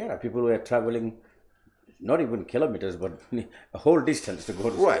PPP era. People were traveling not even kilometers, but a whole distance to go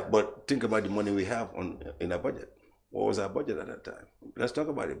to school. Right, but think about the money we have in our budget. What was our budget at that time? Let's talk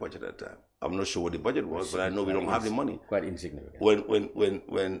about the budget at that time. I'm not sure what the budget was, but I know we don't have the money. Quite insignificant.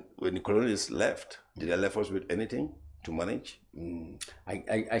 When the colonialists left, did they left us with anything to manage?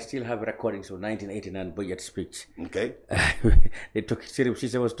 I still have recordings of 1989 budget speech. Okay. They took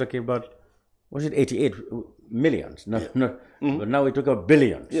Sisi was talking about, was it 88 millions? No, no. But now we talk about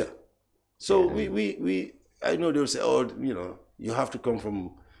billions. Yeah. So we I know they'll say, oh, you have to come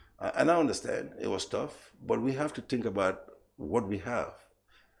from, and I understand it was tough, but we have to think about what we have.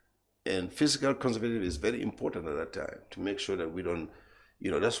 And fiscal conservatism is very important at that time to make sure that we don't,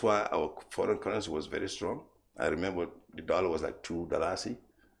 that's why our foreign currency was very strong. I remember the dollar was like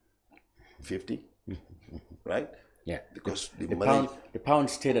 $2.50, right? Yeah. Because the money, the pound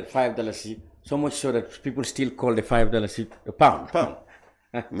stayed at $5, so much so that people still call the $5 a pound.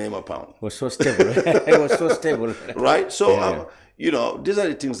 Name a pound. It was so stable. It was so stable. Right? So, these are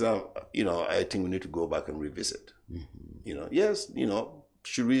the things that, I think we need to go back and revisit. Yes,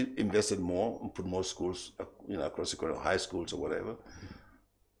 should we invest in more and put more schools, across the country, high schools or whatever?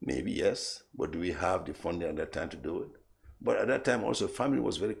 Maybe yes, but do we have the funding at that time to do it? But at that time also, family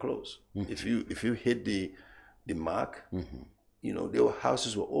was very close. If you hit the mark, their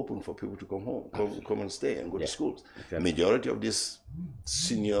houses were open for people to come home, come and stay and go to schools. Exactly. Majority of these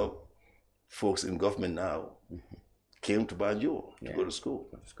senior folks in government now came to Banjul to go to school.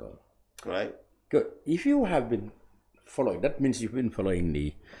 Right? Good. If you have been following, that means you've been following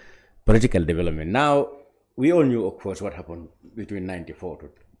the political development. Now, we all knew, of course, what happened between 94 to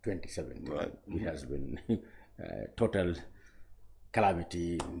 2017. Right. It has been total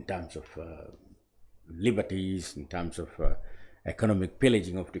calamity in terms of liberties, in terms of economic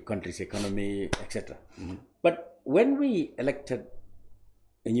pillaging of the country's economy, etc. But when we elected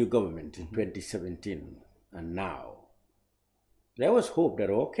a new government in 2017 and now, there was hope that,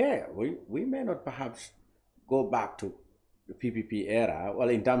 okay, we may not perhaps go back to the PPP era. Well,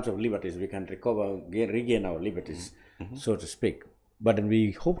 in terms of liberties, we can regain our liberties, so to speak. But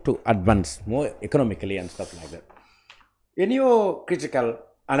we hope to advance more economically and stuff like that. In your critical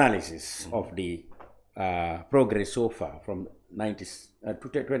analysis of the progress so far from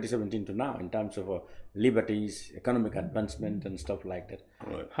 2017 to now, in terms of liberties, economic advancement and stuff like that,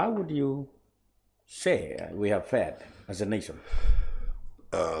 how would you say we have fared as a nation?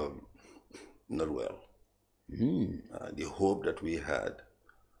 Not well. The hope that we had,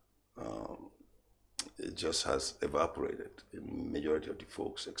 it just has evaporated in majority of the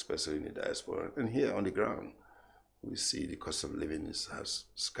folks, especially in the diaspora. And here on the ground, we see the cost of living has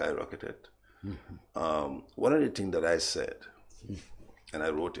skyrocketed. One of the things that I said, and I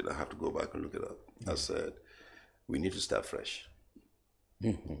wrote it, I have to go back and look it up. I said, we need to start fresh.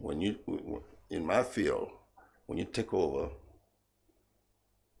 When you, in my field, when you take over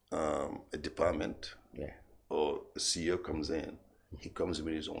a department, or a CEO comes in, he comes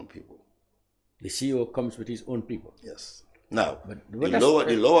with his own people. The CEO comes with his own people. Yes. Now, but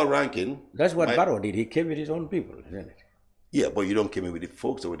the lower ranking. That's what Barrow did. He came with his own people, isn't it? Yeah, but you don't come in with the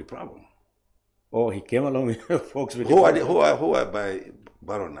folks that were the problem. Oh, he came along with folks with who are by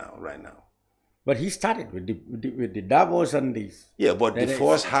Barrow now, right now? But he started with the Davos and these. Yeah, but the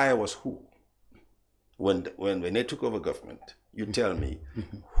first hire was who? When they took over government, you tell me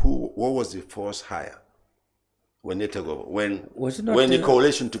what was the first hire when they took over? When the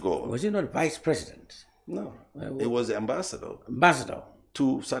coalition took over? Was it not vice president? No, it was the ambassador. Ambassador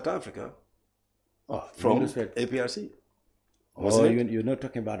to South Africa. Oh, from APRC. You're not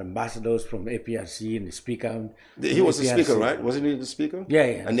talking about ambassadors from APRC and the speaker. He was the speaker, right? Wasn't he the speaker?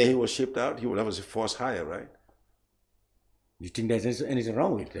 Yeah. And then he was shipped out. That was the first hire, right? You think there's anything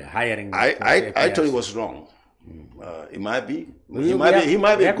wrong with hiring? I thought it was wrong. It might be. He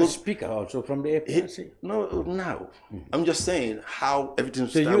might be a good speaker also from the APRC. No. I'm just saying how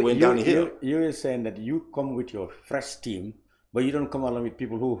everything went down here. You're saying that you come with your fresh team, but you don't come along with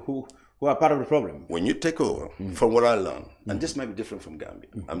people who are part of the problem. When you take over, from what I learned, and this might be different from Gambia,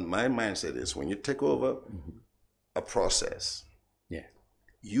 and my mindset is when you take over a process,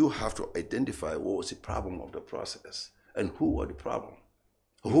 you have to identify what was the problem of the process and who were the problem,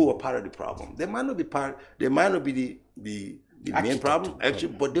 who were part of the problem. They might not be the main problem,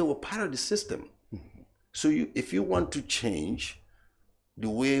 actually, but they were part of the system. So if you want to change the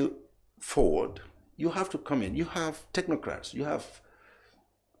way forward, you have to come in. You have technocrats, you have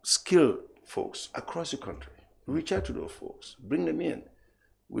skilled folks across the country. Reach out to those folks, bring them in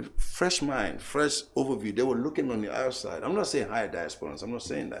with fresh mind, fresh overview. They were looking on the outside. I'm not saying hire diasporans, I'm not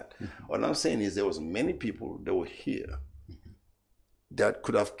saying that. What I'm saying is there was many people that were here that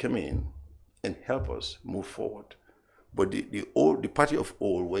could have come in and help us move forward. But the party of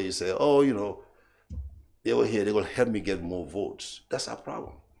old, where you say, they were here, they're going to help me get more votes. That's our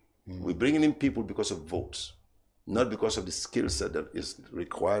problem. We're bringing in people because of votes, not because of the skill set that is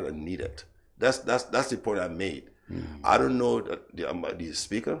required and needed. That's the point I made. I don't know that the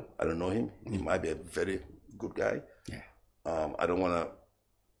speaker. I don't know him. He might be a very good guy. I don't want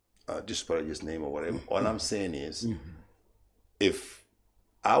to disparage his name or whatever. All I'm saying is, if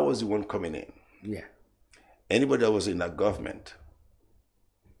I was the one coming in, anybody that was in that government,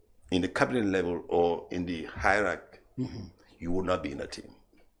 in the cabinet level or in the hierarchy, you would not be in a team.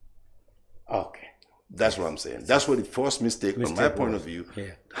 Okay. That's what I'm saying. That's where the first mistake from my point of view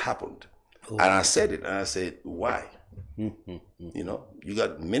happened. And I said it, and I said, why? You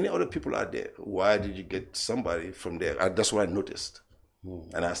got many other people out there. Why did you get somebody from there? That's what I noticed.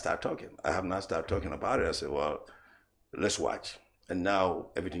 And I started talking. I have not started talking about it. I said, well, let's watch. And now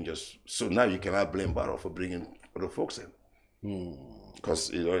everything so now you cannot blame Barrow for bringing other folks in. Because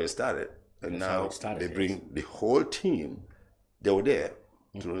it already started. And now they bring the whole team. They were there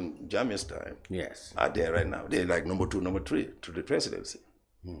during Jammeh's time. Yes. Are there right now. They're like number 2, number 3 to the presidency.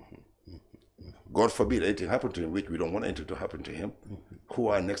 God forbid anything happen to him, which we don't want anything to happen to him. Who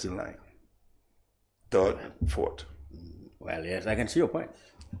are next in line? 3rd, 4th. Well, yes, I can see your point.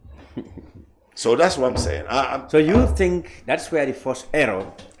 So that's what I'm saying. So you think that's where the first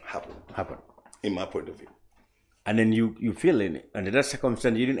error happened? In my point of view. And then you feel in it, under that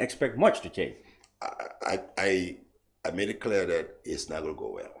circumstance, you didn't expect much to change. I made it clear that it's not going to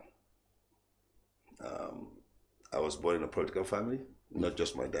go well. I was born in a political family, not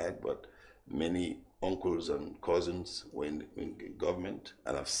just my dad, but many uncles and cousins were in government,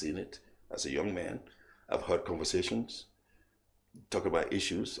 and I've seen it as a young man. I've heard conversations, talk about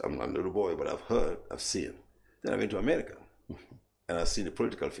issues. I'm not a little boy, but I've seen. Then I went to America, and I've seen the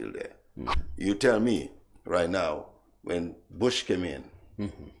political field there. You tell me right now, when Bush came in,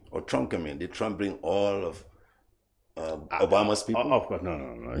 or Trump came in, did Trump bring all of Obama's people? Of course, no.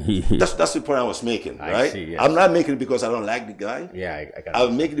 That's the point I was making, right? I see, yes. I'm not making it because I don't like the guy. Yeah,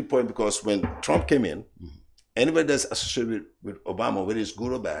 I'm making the point because when Trump came in, anybody that's associated with Obama, whether it's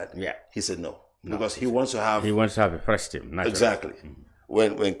good or bad, he said no. Because he wants to have a fresh team. Naturally. Exactly.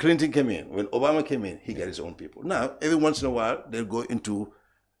 When Clinton came in, when Obama came in, he got his own people. Now, every once in a while, they'll go into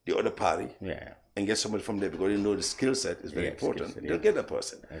the other party and get somebody from there because they know the skill set is very important. They'll get that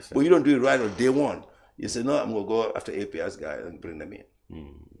person. But you don't do it right on day one. You say, no, I'm going to go after APS guys and bring them in.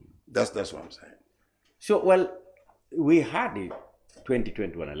 That's what I'm saying. So, well, we had the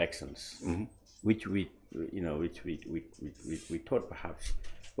 2021 elections, which we thought perhaps,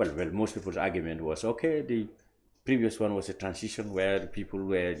 well, most people's argument was, okay, the previous one was a transition where the people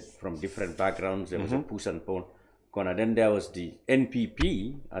were from different backgrounds, there was a push and pull. corner. Then there was the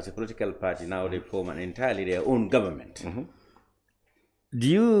NPP as a political party. Now they form an entirely their own government. Do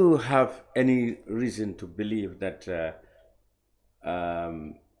you have any reason to believe that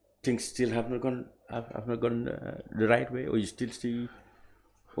things still have not gone the right way, or you still see,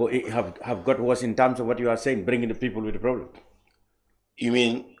 or have got worse in terms of what you are saying, bringing the people with the problem? You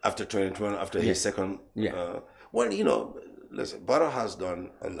mean after 2020, after his second? Yeah. Well, you know, listen, Barrow has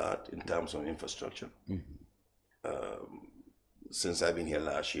done a lot in terms of infrastructure. Since I've been here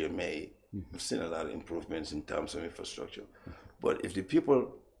last year, May, I've seen a lot of improvements in terms of infrastructure. But if the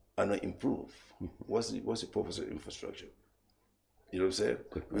people are not improved, what's the purpose of infrastructure? You know what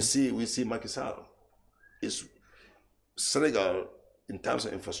I'm saying? We see Macky Sall. It's Senegal, in terms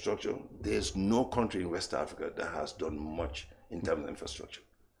of infrastructure, there's no country in West Africa that has done much in terms of infrastructure.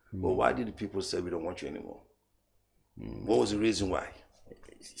 But why did the people say we don't want you anymore? What was the reason why?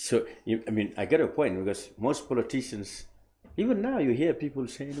 So, I mean, I get a point, because most politicians, even now you hear people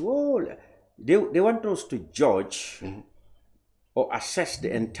saying, "Whoa, they want us to judge or assess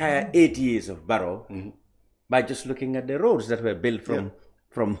the entire 8 years of Barrow by just looking at the roads that were built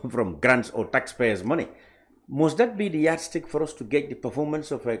from grants or taxpayers' money." Must that be the yardstick for us to gauge the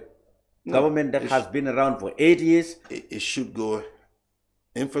performance of a government that has been around for 8 years? It should go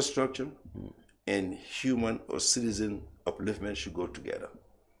infrastructure and human or citizen upliftment should go together.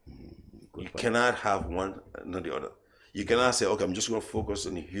 You cannot have one, not the other. You cannot say, okay, I'm just going to focus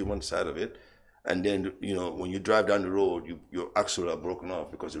on the human side of it, and then, you know, when you drive down the road, your axles are broken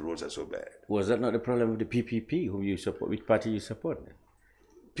off because the roads are so bad. Was that not the problem with the PPP, whom you support? Which party you support?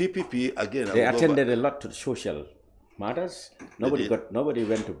 PPP, again, they attended a lot to social matters. Nobody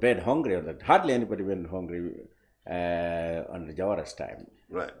went to bed hungry on that. Hardly anybody went hungry on the Jawara's time.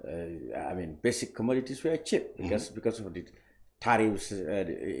 Right. I mean, basic commodities were cheap because of the tariffs,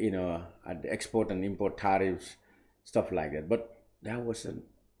 you know, at the export and import tariffs, stuff like that. But there was an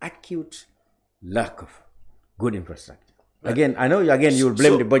acute lack of good infrastructure. Right. Again, I know you will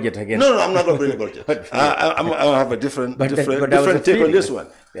blame the budget again. No, I'm not going to blame the budget. I'll have a different take on this one.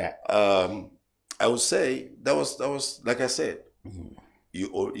 Yeah. I would say that was like I said,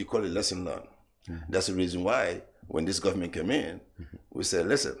 you call it lesson learned. That's the reason why when this government came in, we said,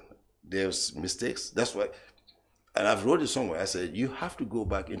 listen, there's mistakes. That's why, and I've wrote it somewhere. I said you have to go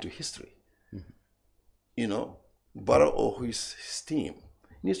back into history. You know, Barrow or his team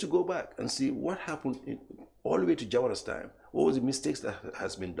needs to go back and see what happened all the way to Jawara's time. What was the mistakes that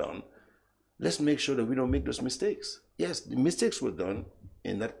has been done? Let's make sure that we don't make those mistakes. Yes, the mistakes were done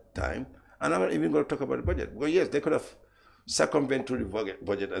in that time, and I'm not even going to talk about the budget. Well, yes, they could have circumvented through the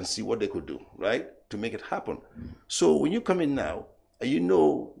budget and see what they could do, right, to make it happen. So when you come in now, and you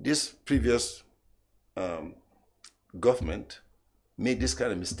know this previous government made this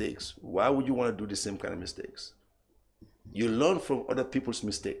kind of mistakes, why would you want to do the same kind of mistakes? You learn from other people's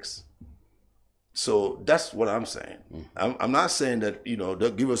mistakes. So that's what I'm saying. I'm not saying that, you know,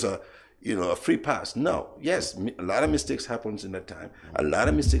 they'll give us a free pass. No. Yes, a lot of mistakes happens in that time. A lot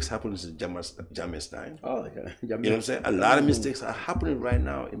of mistakes happens in Jammeh's time. Oh, yeah. You know what I'm saying? A lot of mistakes are happening right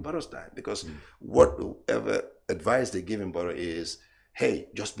now in Barrow's time, because whatever advice they give in Barrow is, hey,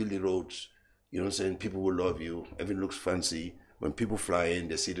 just build the roads. You know what I'm saying? People will love you. Everything looks fancy. When people fly in,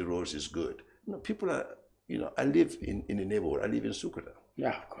 they see the roads is good. You know, people are, you know, I live in the neighborhood. I live in Sukuta.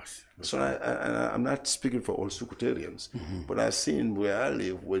 Yeah, of course. So I'm not speaking for all Sukutarians, but I've seen where I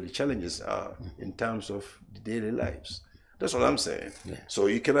live, where the challenges are in terms of the daily lives. That's what I'm saying. Yeah. So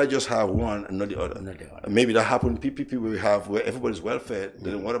you cannot just have one and not the other. Maybe that happened in PPP where everybody's well fed,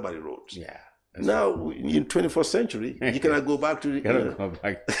 then what about the roads? Yeah. Now, in 21st century, you cannot go back to the... Go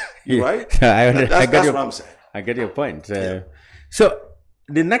back. Right? That's what I'm saying. I get your point. So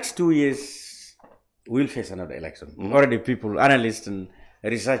the next 2 years, we'll face another election. Already people, analysts and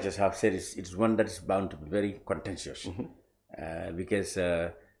researchers have said it's one that is bound to be very contentious, because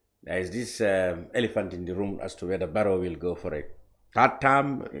there is this elephant in the room as to whether Barrow will go for a third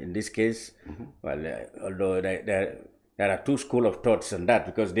term in this case. Well, although there are two schools of thoughts on that,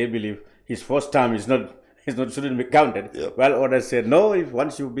 because they believe his first term shouldn't be counted. Yep. Well, others said no. If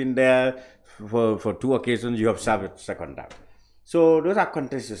once you've been there for two occasions, you have served a second term. So those are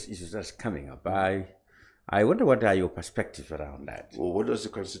contentious issues that's coming up. I wonder what are your perspectives around that. Well, what does the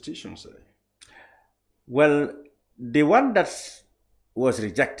Constitution say? Well, the one that was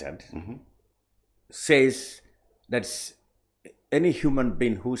rejected says that any human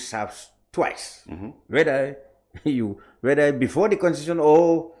being who serves twice, whether before the Constitution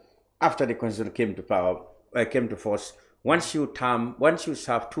or after the Constitution came to force, once you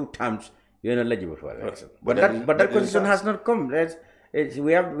serve 2 terms, you're not eligible for election. But that Constitution has not come. We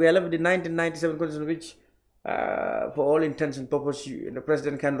are left with the 1997 Constitution, which for all intents and purposes, the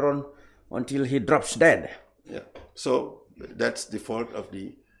president can run until he drops dead. Yeah. So that's the fault of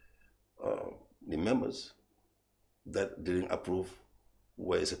the members that didn't approve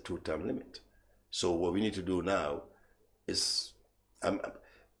where it's a 2-term limit. So what we need to do now is, I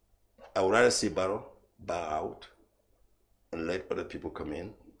would rather see Barrow bow out and let other people come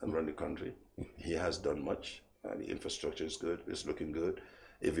in and run the country. He has done much. The infrastructure is good. It's looking good.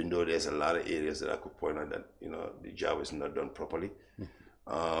 Even though there's a lot of areas that I could point out that, you know, the job is not done properly.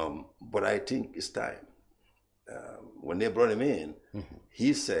 But I think it's time. When they brought him in,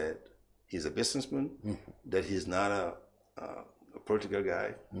 he said he's a businessman, that he's not a political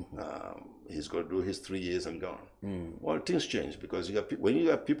guy. He's going to do his 3 years and gone. Well, things change because you got when you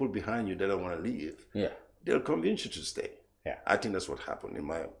got people behind you that don't want to leave, they'll convince you to stay. I think that's what happened in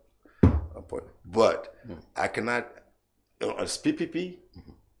my point. But I cannot, as PPP,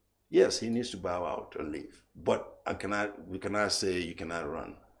 yes, he needs to bow out and leave. But we cannot say you cannot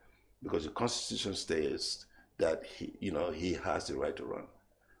run, because the Constitution states that he has the right to run.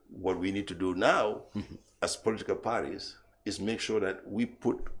 What we need to do now, as political parties, is make sure that we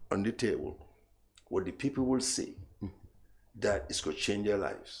put on the table what the people will see that is going to change their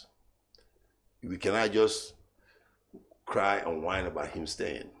lives. We cannot just cry and whine about him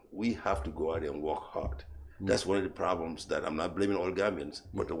staying. We have to go out there and work hard. That's one of the problems that I'm not blaming all Gambians,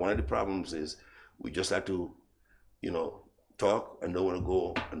 but one of the problems is we just have to, talk and don't want to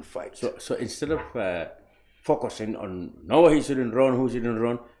go and fight. So instead of focusing on no, he shouldn't run, who shouldn't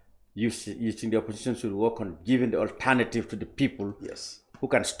run, you think the opposition should work on giving the alternative to the people who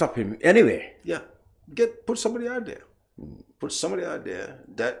can stop him anyway. Yeah, put somebody out there. Put somebody out there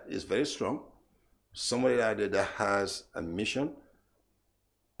that is very strong, somebody out there that has a mission,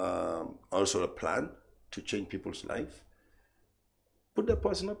 also a plan to change people's life. Put that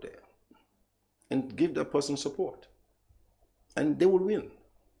person up there and give that person support, and they will win.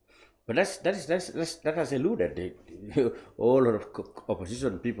 But that has eluded all of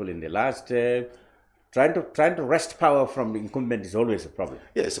opposition people in the last trying to wrest power from the incumbent is always a problem.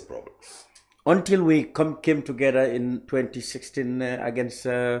 Yeah, it's a problem. Until we came together in 2016 against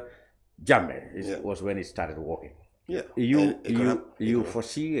Jammeh was when it started working. Yeah. You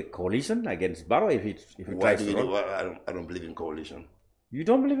foresee a coalition against Barrow if it tries to run? I don't believe in coalition. You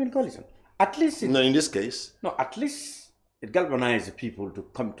don't believe in coalition? At least no, in this case. No, at least it galvanized the people to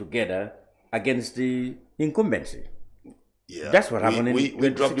come together against the incumbency. Yeah, that's what happened. We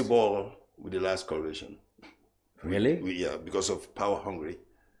dropped the ball with the last coalition. Really? Because of power hungry,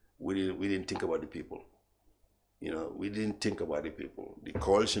 we didn't think about the people. We didn't think about the people. The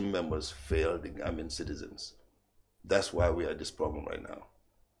coalition members failed the Gambian citizens. That's why we have this problem right now.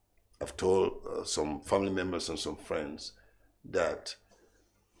 I've told some family members and some friends that,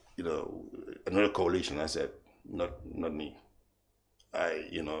 another coalition. I said, not me.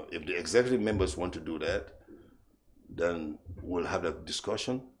 If the executive members want to do that, then we'll have that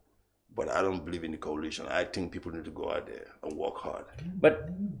discussion. But I don't believe in the coalition. I think people need to go out there and work hard. But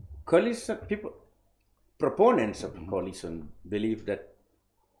coalition people, proponents of coalition, believe that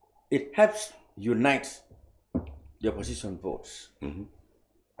it helps unite the opposition votes.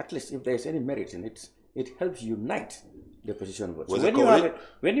 At least if there's any merit in it, it helps unite the opposition votes. So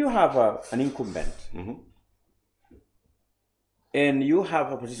when you have an incumbent and you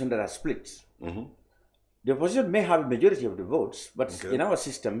have a position that are split, the opposition may have a majority of the votes, but in our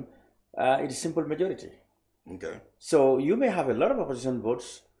system, it is simple majority. Okay. So you may have a lot of opposition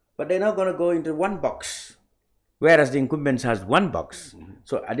votes, but they're not going to go into one box, whereas the incumbent has one box.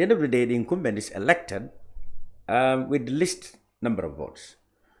 So at the end of the day, the incumbent is elected with the least number of votes.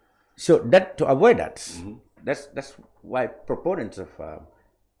 So that to avoid that, that's why proponents of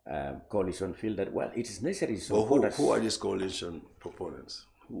coalition feel that it is necessary. So who are these coalition proponents?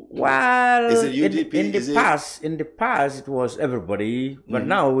 Well, is it UDP? In the past, it was everybody, but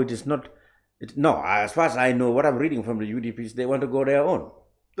now it is not. No, as far as I know, what I'm reading from the UDPs, they want to go their own.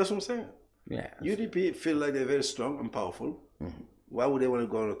 That's what I'm saying. Yeah. UDP feel like they're very strong and powerful. Why would they want to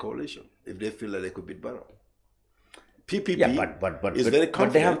go on a coalition if they feel like they could beat Barrow? PPP is very confident.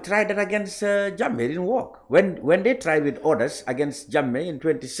 But they have tried that against Jammeh. It didn't work. When they tried with others against Jammeh in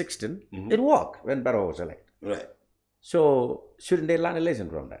 2016, it worked when Barrow was elected. Right. So shouldn't they learn a lesson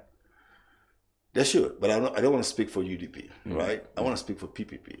from that? They should, but I don't want to speak for UDP, right? I want to speak for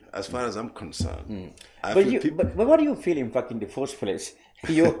PPP. As far as I'm concerned, but what do you feel, in fact, in the first place?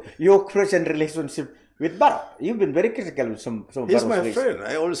 Your present relationship with Barrow. You've been very critical with some He's my friend.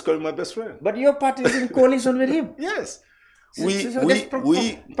 I always call him my best friend. But your party is in coalition with him. Yes.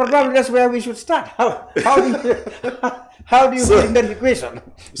 Probably that's where we should start. How do you put in that equation?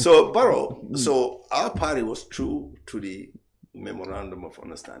 So, Barrow, so our party was true to the memorandum of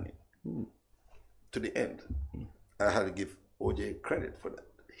understanding to the end. I had to give OJ credit for that.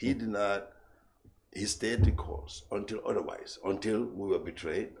 He did not. He stayed the course until we were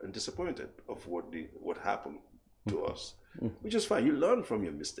betrayed and disappointed of what happened to us, which is fine. You learn from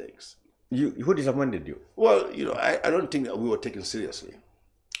your mistakes. Who disappointed you? Well, I don't think that we were taken seriously.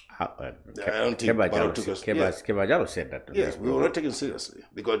 I don't think Barrow took us. Kebajalo said that. Yes, we were not taken seriously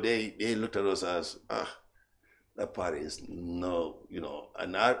because they looked at us as that party is and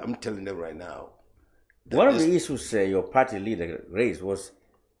I'm telling them right now. One of the issues your party leader raised was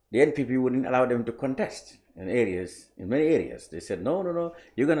the NPP wouldn't allow them to contest in many areas. They said, no,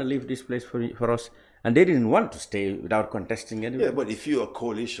 you're going to leave this place for us. And they didn't want to stay without contesting anyway. Yeah, but if you're a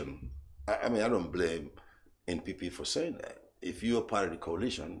coalition, I don't blame NPP for saying that. If you're part of the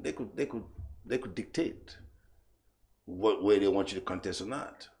coalition, they could dictate where they want you to contest or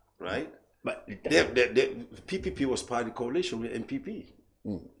not, right? But PPP was part of the coalition with NPP.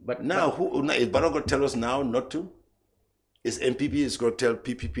 But now, is Barrow going to tell us now not to? Is NPP is going to tell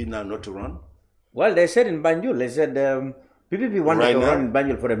PPP now not to run? Well, they said in Banjul, PPP wanted to run in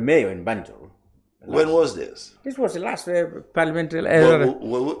Banjul for a mayor in Banjul. When was this? This was the last parliamentary.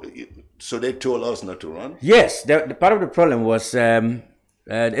 So they told us not to run? Yes. The part of the problem was the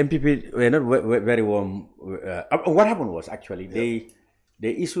NPP were not very warm. What happened was actually they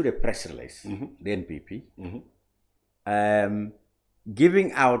issued a press release, the NPP,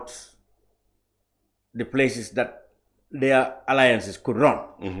 giving out the places that their alliances could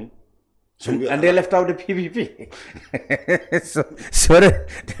run. And they left out the PPP. so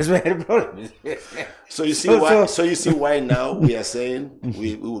that's where the problem is. So you see why now we are saying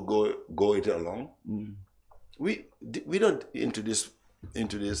we will go it along. We don't into this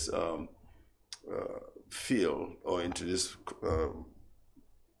field or into this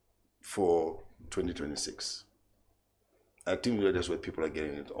for 2026. I think that's where people are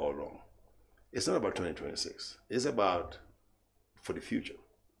getting it all wrong. It's not about 2026. It's about for the future.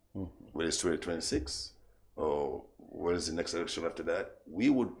 Whether it's 2026 or what is the next election after that, we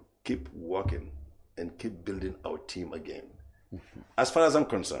would keep working and keep building our team again. As far as I'm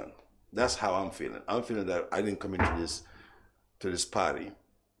concerned, that's how I'm feeling. I'm feeling that I didn't come into this party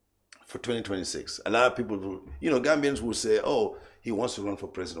for 2026. A lot of people, Gambians will say, "Oh, he wants to run for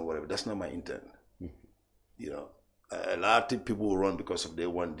president or whatever." That's not my intent. A lot of people will run because they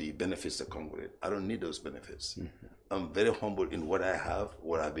want the benefits that come with it. I don't need those benefits. I'm very humble in what I have,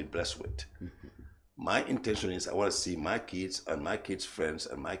 what I've been blessed with. My intention is I want to see my kids and my kids' friends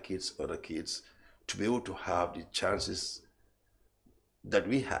and my kids' other kids to be able to have the chances that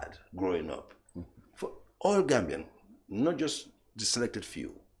we had growing up. For all Gambian, not just the selected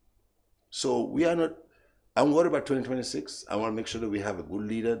few. So we are not, I'm worried about 2026. I want to make sure that we have a good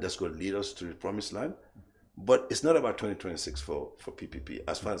leader that's going to lead us to the promised land. But it's not about 2026 for PPP,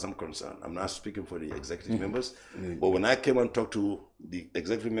 as far as I'm concerned. I'm not speaking for the executive members. But when I came and talked to the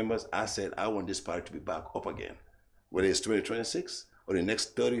executive members, I said, I want this party to be back up again. Whether it's 2026 or the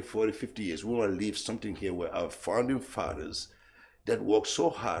next 30, 40, 50 years, we want to leave something here where our founding fathers that worked so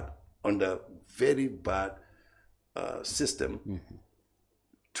hard under very bad system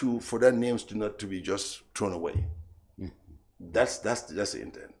for their names to be just thrown away. That's the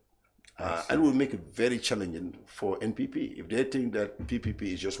intent. And we'll make it very challenging for NPP. If they think that PPP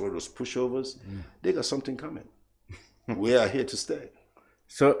is just one of those pushovers, they got something coming. We are here to stay.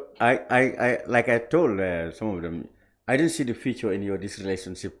 So I like I told some of them, I didn't see the future in this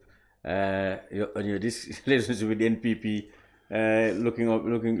relationship, this relationship with NPP,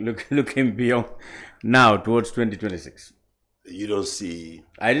 looking beyond now towards 2026 . You don't see?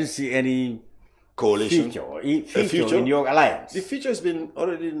 I didn't see any coalition future in your alliance. The future has been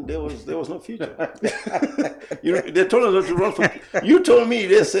already. There was no future. They told us not to run for. You told me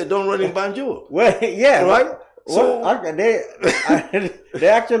they said don't run in Banjul. Well, yeah, right. So they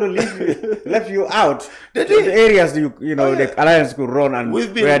actually left you out. The areas the alliance could run and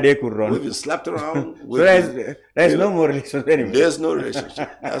where they could run. We've been slapped around. So there's no more relationship anymore. There's no relationship,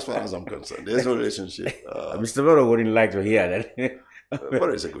 as far as I'm concerned. There's no relationship. Mr. Barrow wouldn't like to hear that.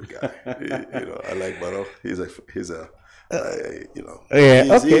 Barrow is a good guy. I like Barrow. He's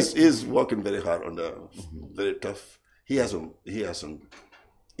he's working very hard under very tough. He has some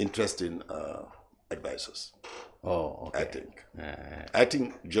interesting advisors. Oh, okay. I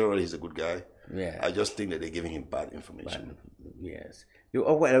think generally he's a good guy. Yeah. I just think that they're giving him bad information. Yes. You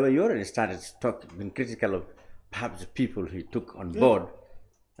already started being critical of perhaps the people he took on board.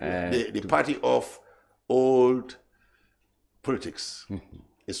 The party of old politics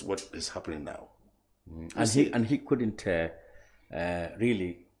is what is happening now. And he couldn't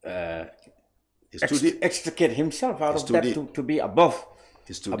really extricate himself out of that to be above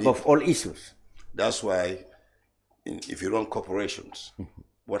all issues. That's why if you run corporations,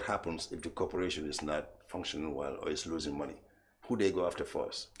 what happens if the corporation is not functioning well or is losing money? Who they go after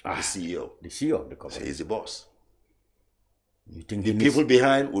first? The CEO. The CEO of the corporation. So he's the boss. You think the people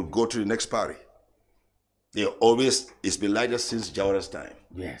behind will go to the next party. It's been like that since Jawara's time.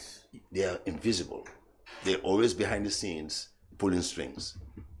 Yes. They are invisible. They're always behind the scenes pulling strings.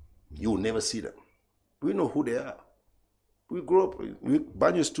 You will never see them. We know who they are. We grew up,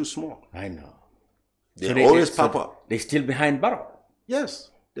 Banjo is too small. I know. They always pop up. They're still behind Barrow.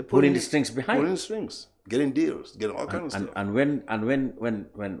 Yes. They're pulling the strings behind. Pulling the strings. Getting deals, getting all kinds of stuff. And when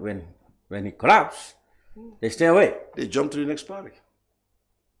he collapses, they stay away. They jump to the next party.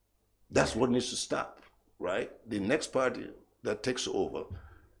 That's what needs to stop, right? The next party that takes over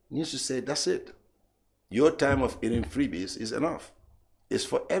needs to say, that's it. Your time of eating freebies is enough. It's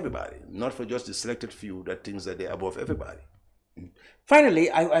for everybody, not for just the selected few that thinks that they're above everybody. Finally,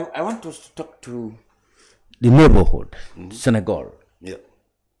 I want us to talk to the neighborhood, Senegal. Yeah.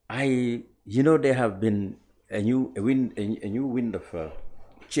 There have been a new wind of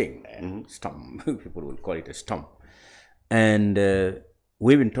change, storm. People will call it a storm, and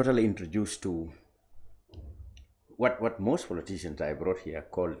we've been totally introduced to what most politicians I brought here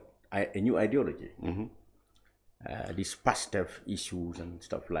call a new ideology. These past issues and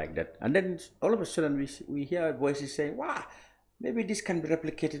stuff like that, and then all of a sudden we hear voices saying, "Wow, maybe this can be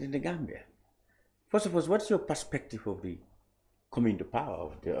replicated in the Gambia." First of all, what's your perspective of the coming to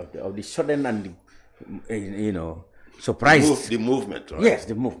power of the sudden and surprise? The movement, right? Yes,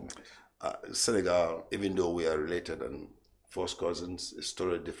 the movement. Senegal, even though we are related and first cousins, is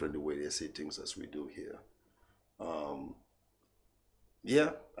totally different the way they see things as we do here.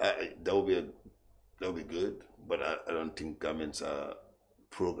 That would be good, but I don't think governments are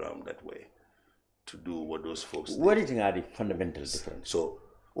programmed that way to do what those folks What do you think are the fundamental differences? So,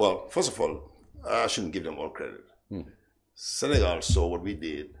 well, first of all, I shouldn't give them all credit. Senegal saw what we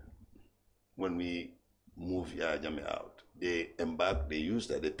did when we moved Yaya Jammeh out. They used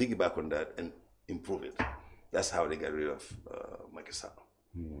that, they piggyback on that and improve it. That's how they got rid of Macky Sall,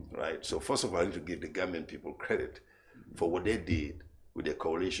 right? So first of all, I need to give the Gambian people credit for what they did with their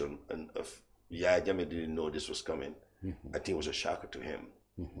coalition. And if Yaya Jammeh didn't know this was coming, I think it was a shocker to him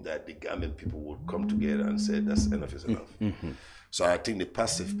that the Gambian people would come together and say, that's enough is enough. So I think the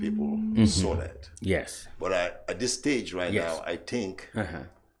passive people saw that. Yes. But at this stage right now, I think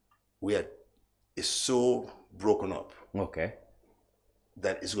it's so broken up. Okay.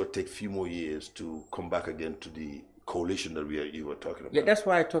 That it's going to take a few more years to come back again to the coalition that you were talking about. Yeah, that's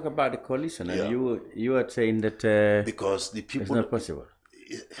why I talk about the coalition. And you were saying that because the people, it's not possible.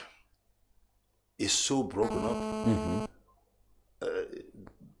 It's so broken up.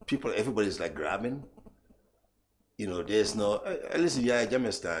 Everybody's like grabbing. There's no, at least in Yaya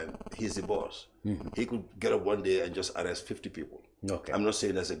Jammeh's time, he's the boss. He could get up one day and just arrest 50 people. Okay. I'm not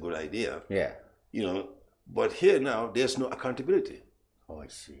saying that's a good idea. Yeah. But here now, there's no accountability. Oh, I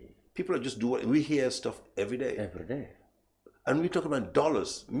see. People are just doing, we hear stuff every day. Every day. And we're talking about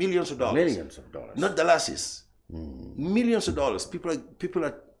dollars, millions of dollars. Millions of dollars. Not dollars. Millions of dollars. People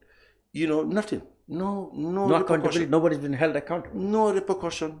are, nothing. No accountability. Nobody's been held accountable. No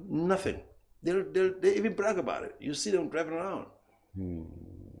repercussion, nothing. They even brag about it. You see them driving around.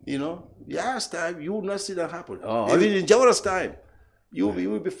 Yaya's time, you will not see that happen. Even in Jawara's time, you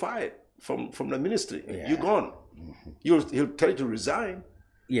will be fired from the ministry. Yeah. You're gone. He'll tell you to resign.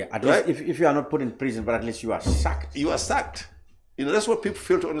 Yeah, at least if you are not put in prison, but at least you are sacked. You are sacked. That's what people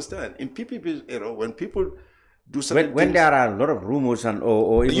fail to understand. In PPP era, when people do something, when there are a lot of rumors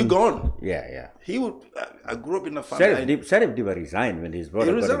or even, you're gone. Yeah. He would. I grew up in a family. Sheriff Diba resigned when his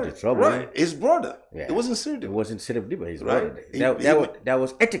brother got into trouble. Right, his brother. Yeah. It wasn't Sheriff Diba. It wasn't Sheriff Diba. His brother. There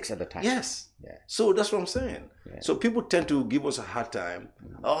was ethics at the time. Yes. Yeah. So that's what I'm saying. Yeah. So people tend to give us a hard time.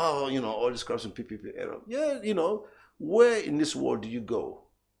 All this corruption, PPP era. Yeah, where in this world do you go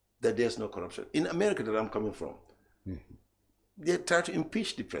that there's no corruption? In America, that I'm coming from, they try to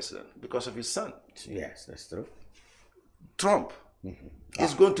impeach the president because of his son. Yes, that's true. Trump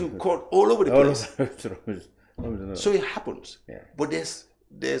is going to court all over the place. So it happens. Yeah. But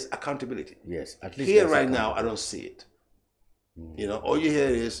there's accountability. Yes, at least here right now, I don't see it. All you hear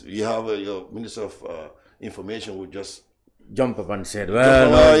is you have your Minister of Information would just jump up and say,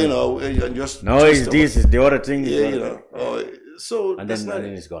 just this is the other thing. So and then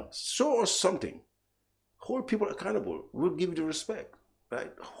it's gone. Show us something. Hold people accountable. We'll give you the respect.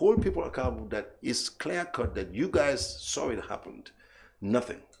 right? Hold people accountable that it's clear cut that you guys saw it happened.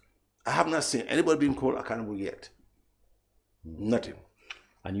 Nothing. I have not seen anybody being called accountable yet. Nothing.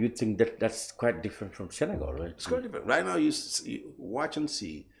 And you think that that's quite different from Senegal, right? It's quite different. Right now, you watch and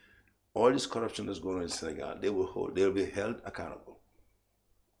see all this corruption that's going on in Senegal. They will be held accountable.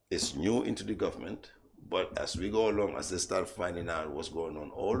 It's new into the government, but as we go along, as they start finding out what's going on,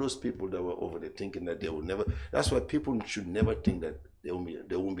 all those people that were over there thinking that they will never, that's why people should never think that there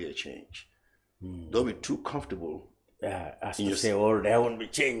won't be a change. They'll be too comfortable. Yeah, as you say, oh, there won't be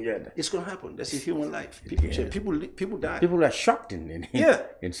change. It's going to happen. That's a human life. People change. People die. People are shocked in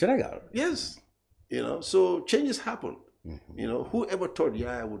Senegal. Yes. So changes happen. Whoever thought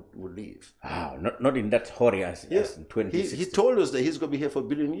Yaya would leave? Not in that hurry as in 2016. He told us that he's going to be here for a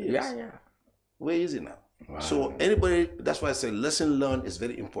billion years. Yeah. Where is he now? Wow. So that's why I say lesson learned is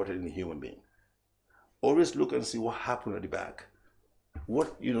very important in a human being. Always look and see what happened at the back.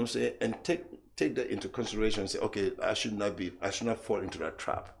 And take that into consideration and say, okay, I should not fall into that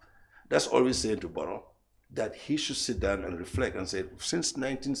trap. That's always saying to Barrow that he should sit down and reflect and say, since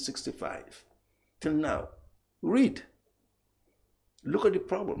 1965 till now, read. Look at the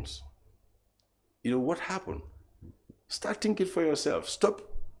problems. What happened? Start thinking for yourself. Stop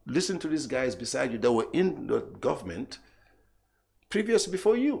listening to these guys beside you that were in the government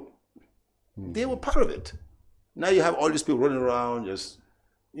before you. They were part of it. Now you have all these people running around just,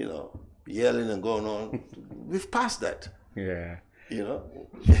 yelling and going on. We've passed that. Yeah.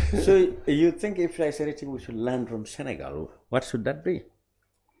 So you think if there's anything we should learn from Senegal, what should that be?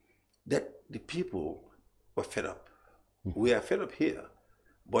 That the people were fed up. We are fed up here,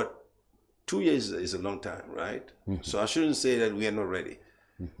 but 2 years is a long time, right? So I shouldn't say that we are not ready.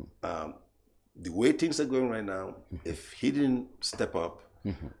 The way things are going right now, if he didn't step up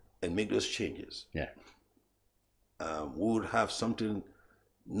and make those changes, we would have something,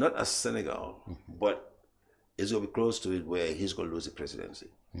 not as Senegal, but it's going to be close to it where he's going to lose the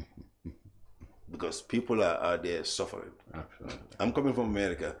presidency. Because people are there suffering. Absolutely. I'm coming from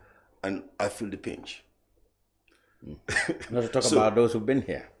America, and I feel the pinch. Not to talk about those who've been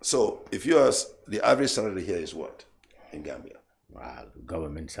here. So if you ask, the average salary here is what in Gambia? Well,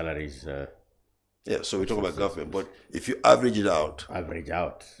 government salaries. So we talk about government, but if you average it out,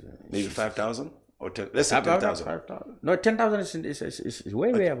 maybe 5,000 or 10. Let's say 10,000. No, 10,000 is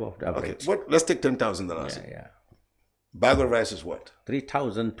way above the average. Okay. Let's take $10,000. Yeah. Bag of rice is what?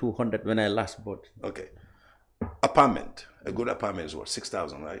 3,200 when I last bought. Okay. Apartment. A good apartment is what?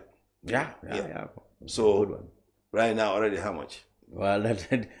 6,000, right? Yeah. So good one. Right now, already how much? Well,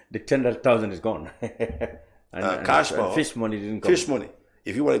 the 10,000 is gone. and cash power. Fish money didn't come. Fish money.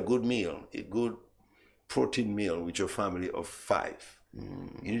 If you want a good meal, a good protein meal with your family of 5,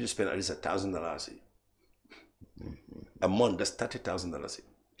 you need to spend at least $1,000 a month. That's $30,000.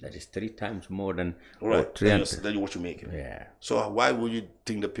 That is 3 times more than what you're making. Yeah. So why would you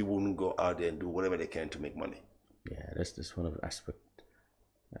think that people wouldn't go out there and do whatever they can to make money? Yeah, that's one of the aspects.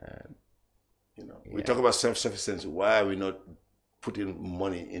 We talk about self-sufficiency. Why are we not putting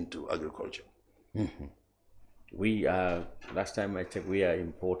money into agriculture? We last time I checked, we are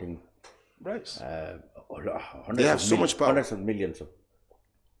importing rice. They have so much power. Hundreds of millions of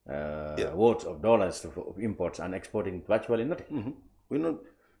worth of dollars of imports and exporting virtually nothing. We're not,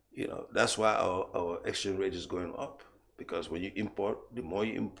 that's why our exchange rate is going up, because when you import, the more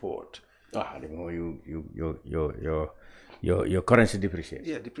you import, the more your currency depreciates.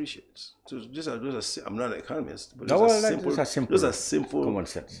 Yeah, depreciates. So those are I'm not an economist, but those are simple common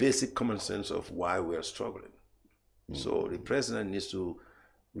sense. Basic common sense of why we are struggling. So the president needs to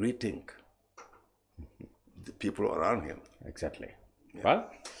rethink the people around him. Exactly. Yeah.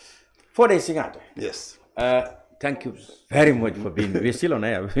 Well, Foday Singhateh. Yes. Thank you very much for being. We're still on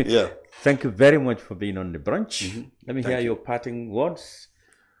air. Yeah. Thank you very much for being on the brunch. Let me hear your parting words.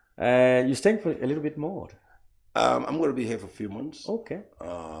 You're staying for a little bit more. I'm going to be here for a few months. Okay.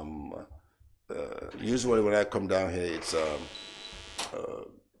 Usually when I come down here, it's a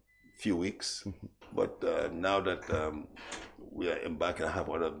few weeks. But now that we are embarking, I have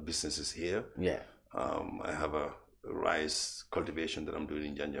other businesses here. Yeah. I have a rice cultivation that I'm doing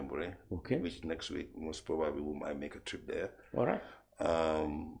in Janjambure. Okay. Which next week, most probably, we might make a trip there. All right.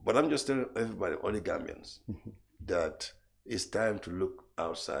 But I'm just telling everybody, all the Gambians, that it's time to look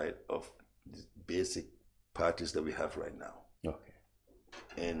outside of the basic parties that we have right now. Okay.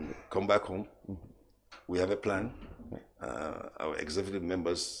 And come back home. We have a plan. Our executive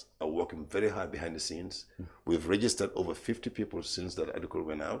members are working very hard behind the scenes. We've registered over 50 people since that article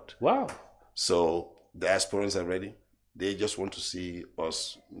went out. Wow. So the diasporans are ready. They just want to see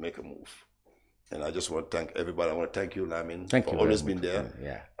us make a move. And I just want to thank everybody. I want to thank you, Lamin, Thank for you always very been much.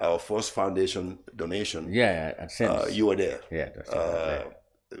 there. Yeah. Our first foundation donation. Yeah, You were there. Yeah, that's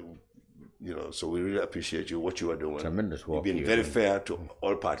You know, so we really appreciate you, what you are doing. Tremendous work. You've been very fair to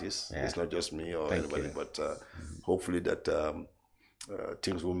all parties. Yeah. It's not just me or Thank anybody, you. but hopefully that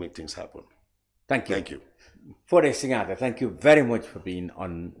things will make things happen. Thank you. Thank you. Foday Singhateh, thank you very much for being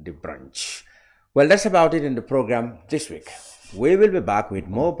on the brunch. Well, that's about it in the program this week. We will be back with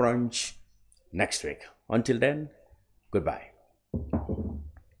more brunch next week. Until then, goodbye.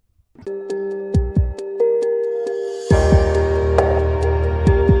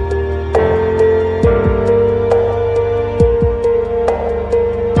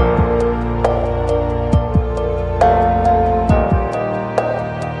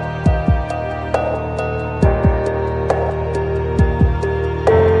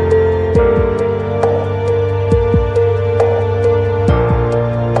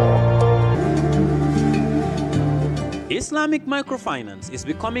 Islamic microfinance is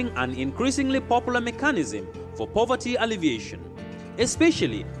becoming an increasingly popular mechanism for poverty alleviation,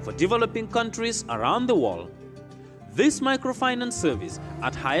 especially for developing countries around the world. This microfinance service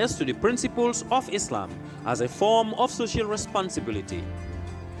adheres to the principles of Islam as a form of social responsibility.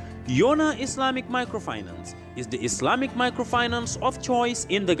 Yona Islamic Microfinance is the Islamic microfinance of choice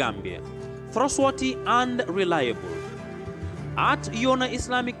in the Gambia, trustworthy and reliable. At Yona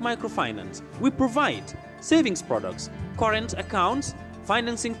Islamic Microfinance, we provide savings products, current accounts,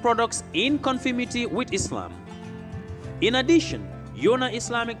 financing products in conformity with Islam. In addition, Yona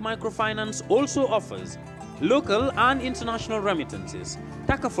Islamic Microfinance also offers local and international remittances,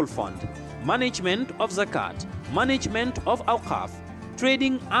 takaful fund, management of zakat, management of awqaf,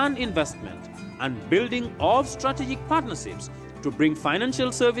 trading and investment, and building of strategic partnerships to bring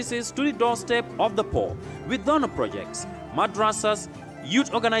financial services to the doorstep of the poor with donor projects, madrasas,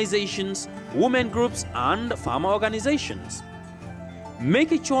 youth organizations, women groups, and farmer organizations.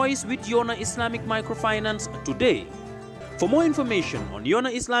 Make a choice with Yona Islamic Microfinance today. For more information on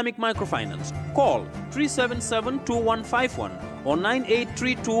Yona Islamic Microfinance, call 377-2151 or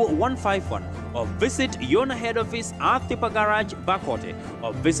 9832-151 or visit Yona head office at Tipa Garage, Bakote,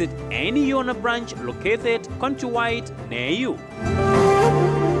 or visit any Yona branch located countrywide near you.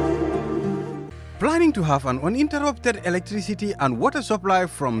 Planning to have an uninterrupted electricity and water supply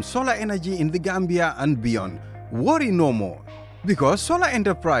from solar energy in the Gambia and beyond? Worry no more, because Solar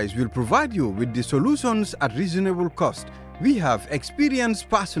Enterprise will provide you with the solutions at reasonable cost. We have experienced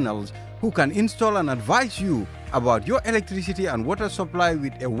personnel who can install and advise you about your electricity and water supply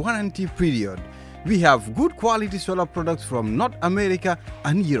with a warranty period. We have good quality solar products from North America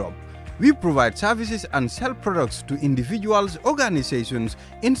and Europe. We provide services and sell products to individuals, organizations,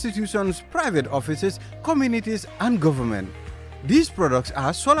 institutions, private offices, communities, and government. These products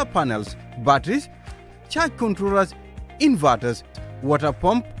are solar panels, batteries, charge controllers, inverters, water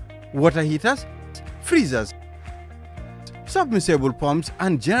pump, water heaters, freezers, submersible pumps,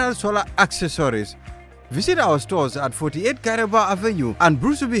 and general solar accessories. Visit our stores at 48 Karaba Avenue and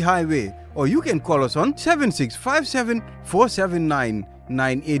Brusubi Highway, or you can call us on 7657 479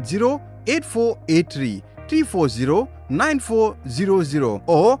 980 8483 340 9400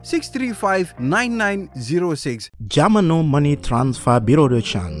 or 635-9906. Jamano Money Transfer Bureau de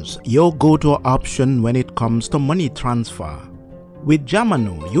Change, your go-to option when it comes to money transfer. With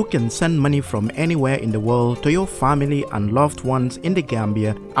Jamano, you can send money from anywhere in the world to your family and loved ones in the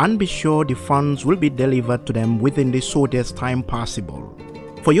Gambia and be sure the funds will be delivered to them within the shortest time possible.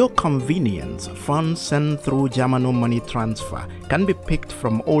 For your convenience, funds sent through Jamano Money Transfer can be picked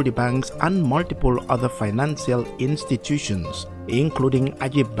from all the banks and multiple other financial institutions, including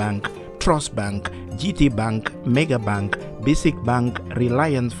Ajib Bank, Trust Bank, GT Bank, Mega Bank, Basic Bank,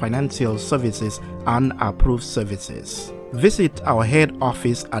 Reliance Financial Services, and Approved Services. Visit our head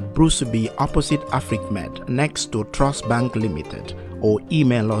office at Brusubi opposite AfricMed next to Trust Bank Limited, or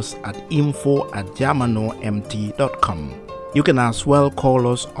email us at info@jamanomt.com. You can as well call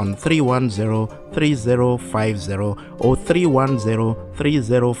us on 310-3050 or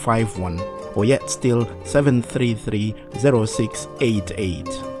 310-3051 or yet still 733-0688.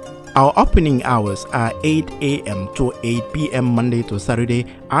 Our opening hours are 8 a.m. to 8 p.m. Monday to Saturday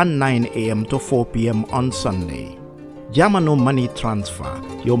and 9 a.m. to 4 p.m. on Sunday. Jamano Money Transfer,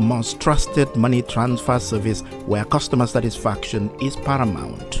 your most trusted money transfer service where customer satisfaction is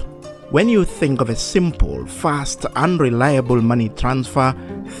paramount. When you think of a simple, fast, and reliable money transfer,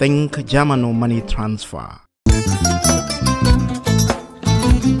 think Jamano Money Transfer.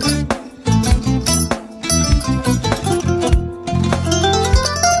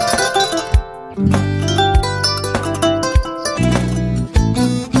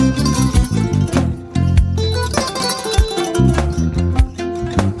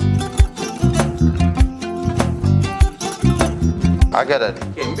 agada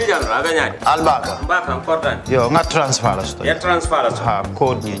ke mbijan raga nyaade albaka mbaka important yo nga transfer la sto ya transfer la ha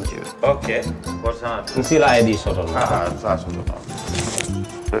code nyinji okay nsila id soto sa soto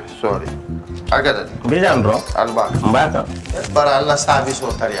sorry agada mbijan bro albaka mbaka bara alla service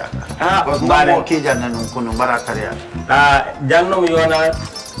o tariya bare mo ki janna nun kunu bara tariya jannom yona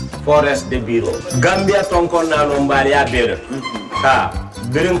forest de bureau gambia tonkon na no mbali ya bere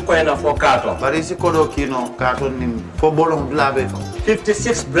birin koyna fo kato bari si kodo kino kato nim fo bolong labe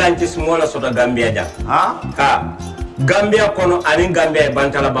 56 branches mola soto gambia jam ha gambia kono ani gambia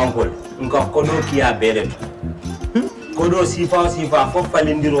bantala bankol nko kodo kiya bere kodo sifa fo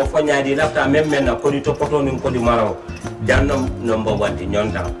falindiro fo nyaadi lafta memmen na kodi to poto nin kodi maraw jannom number 1 ti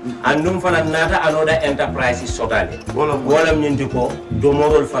nyonta andum fana nata anoda enterprise sotale wolam nyindi ko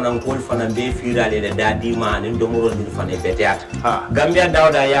domorol fana kol fana be firale de dadi man domorol dir fana beteat gambia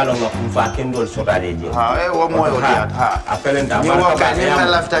dawda yalo ngam fa kendol sotale je wo moyo diat apelenta baraka ba ya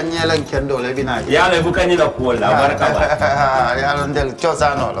lafta nyelan kendol e binaji yalo bu kanila ko la baraka ba yalo ndel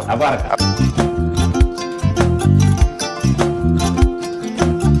ciosano la baraka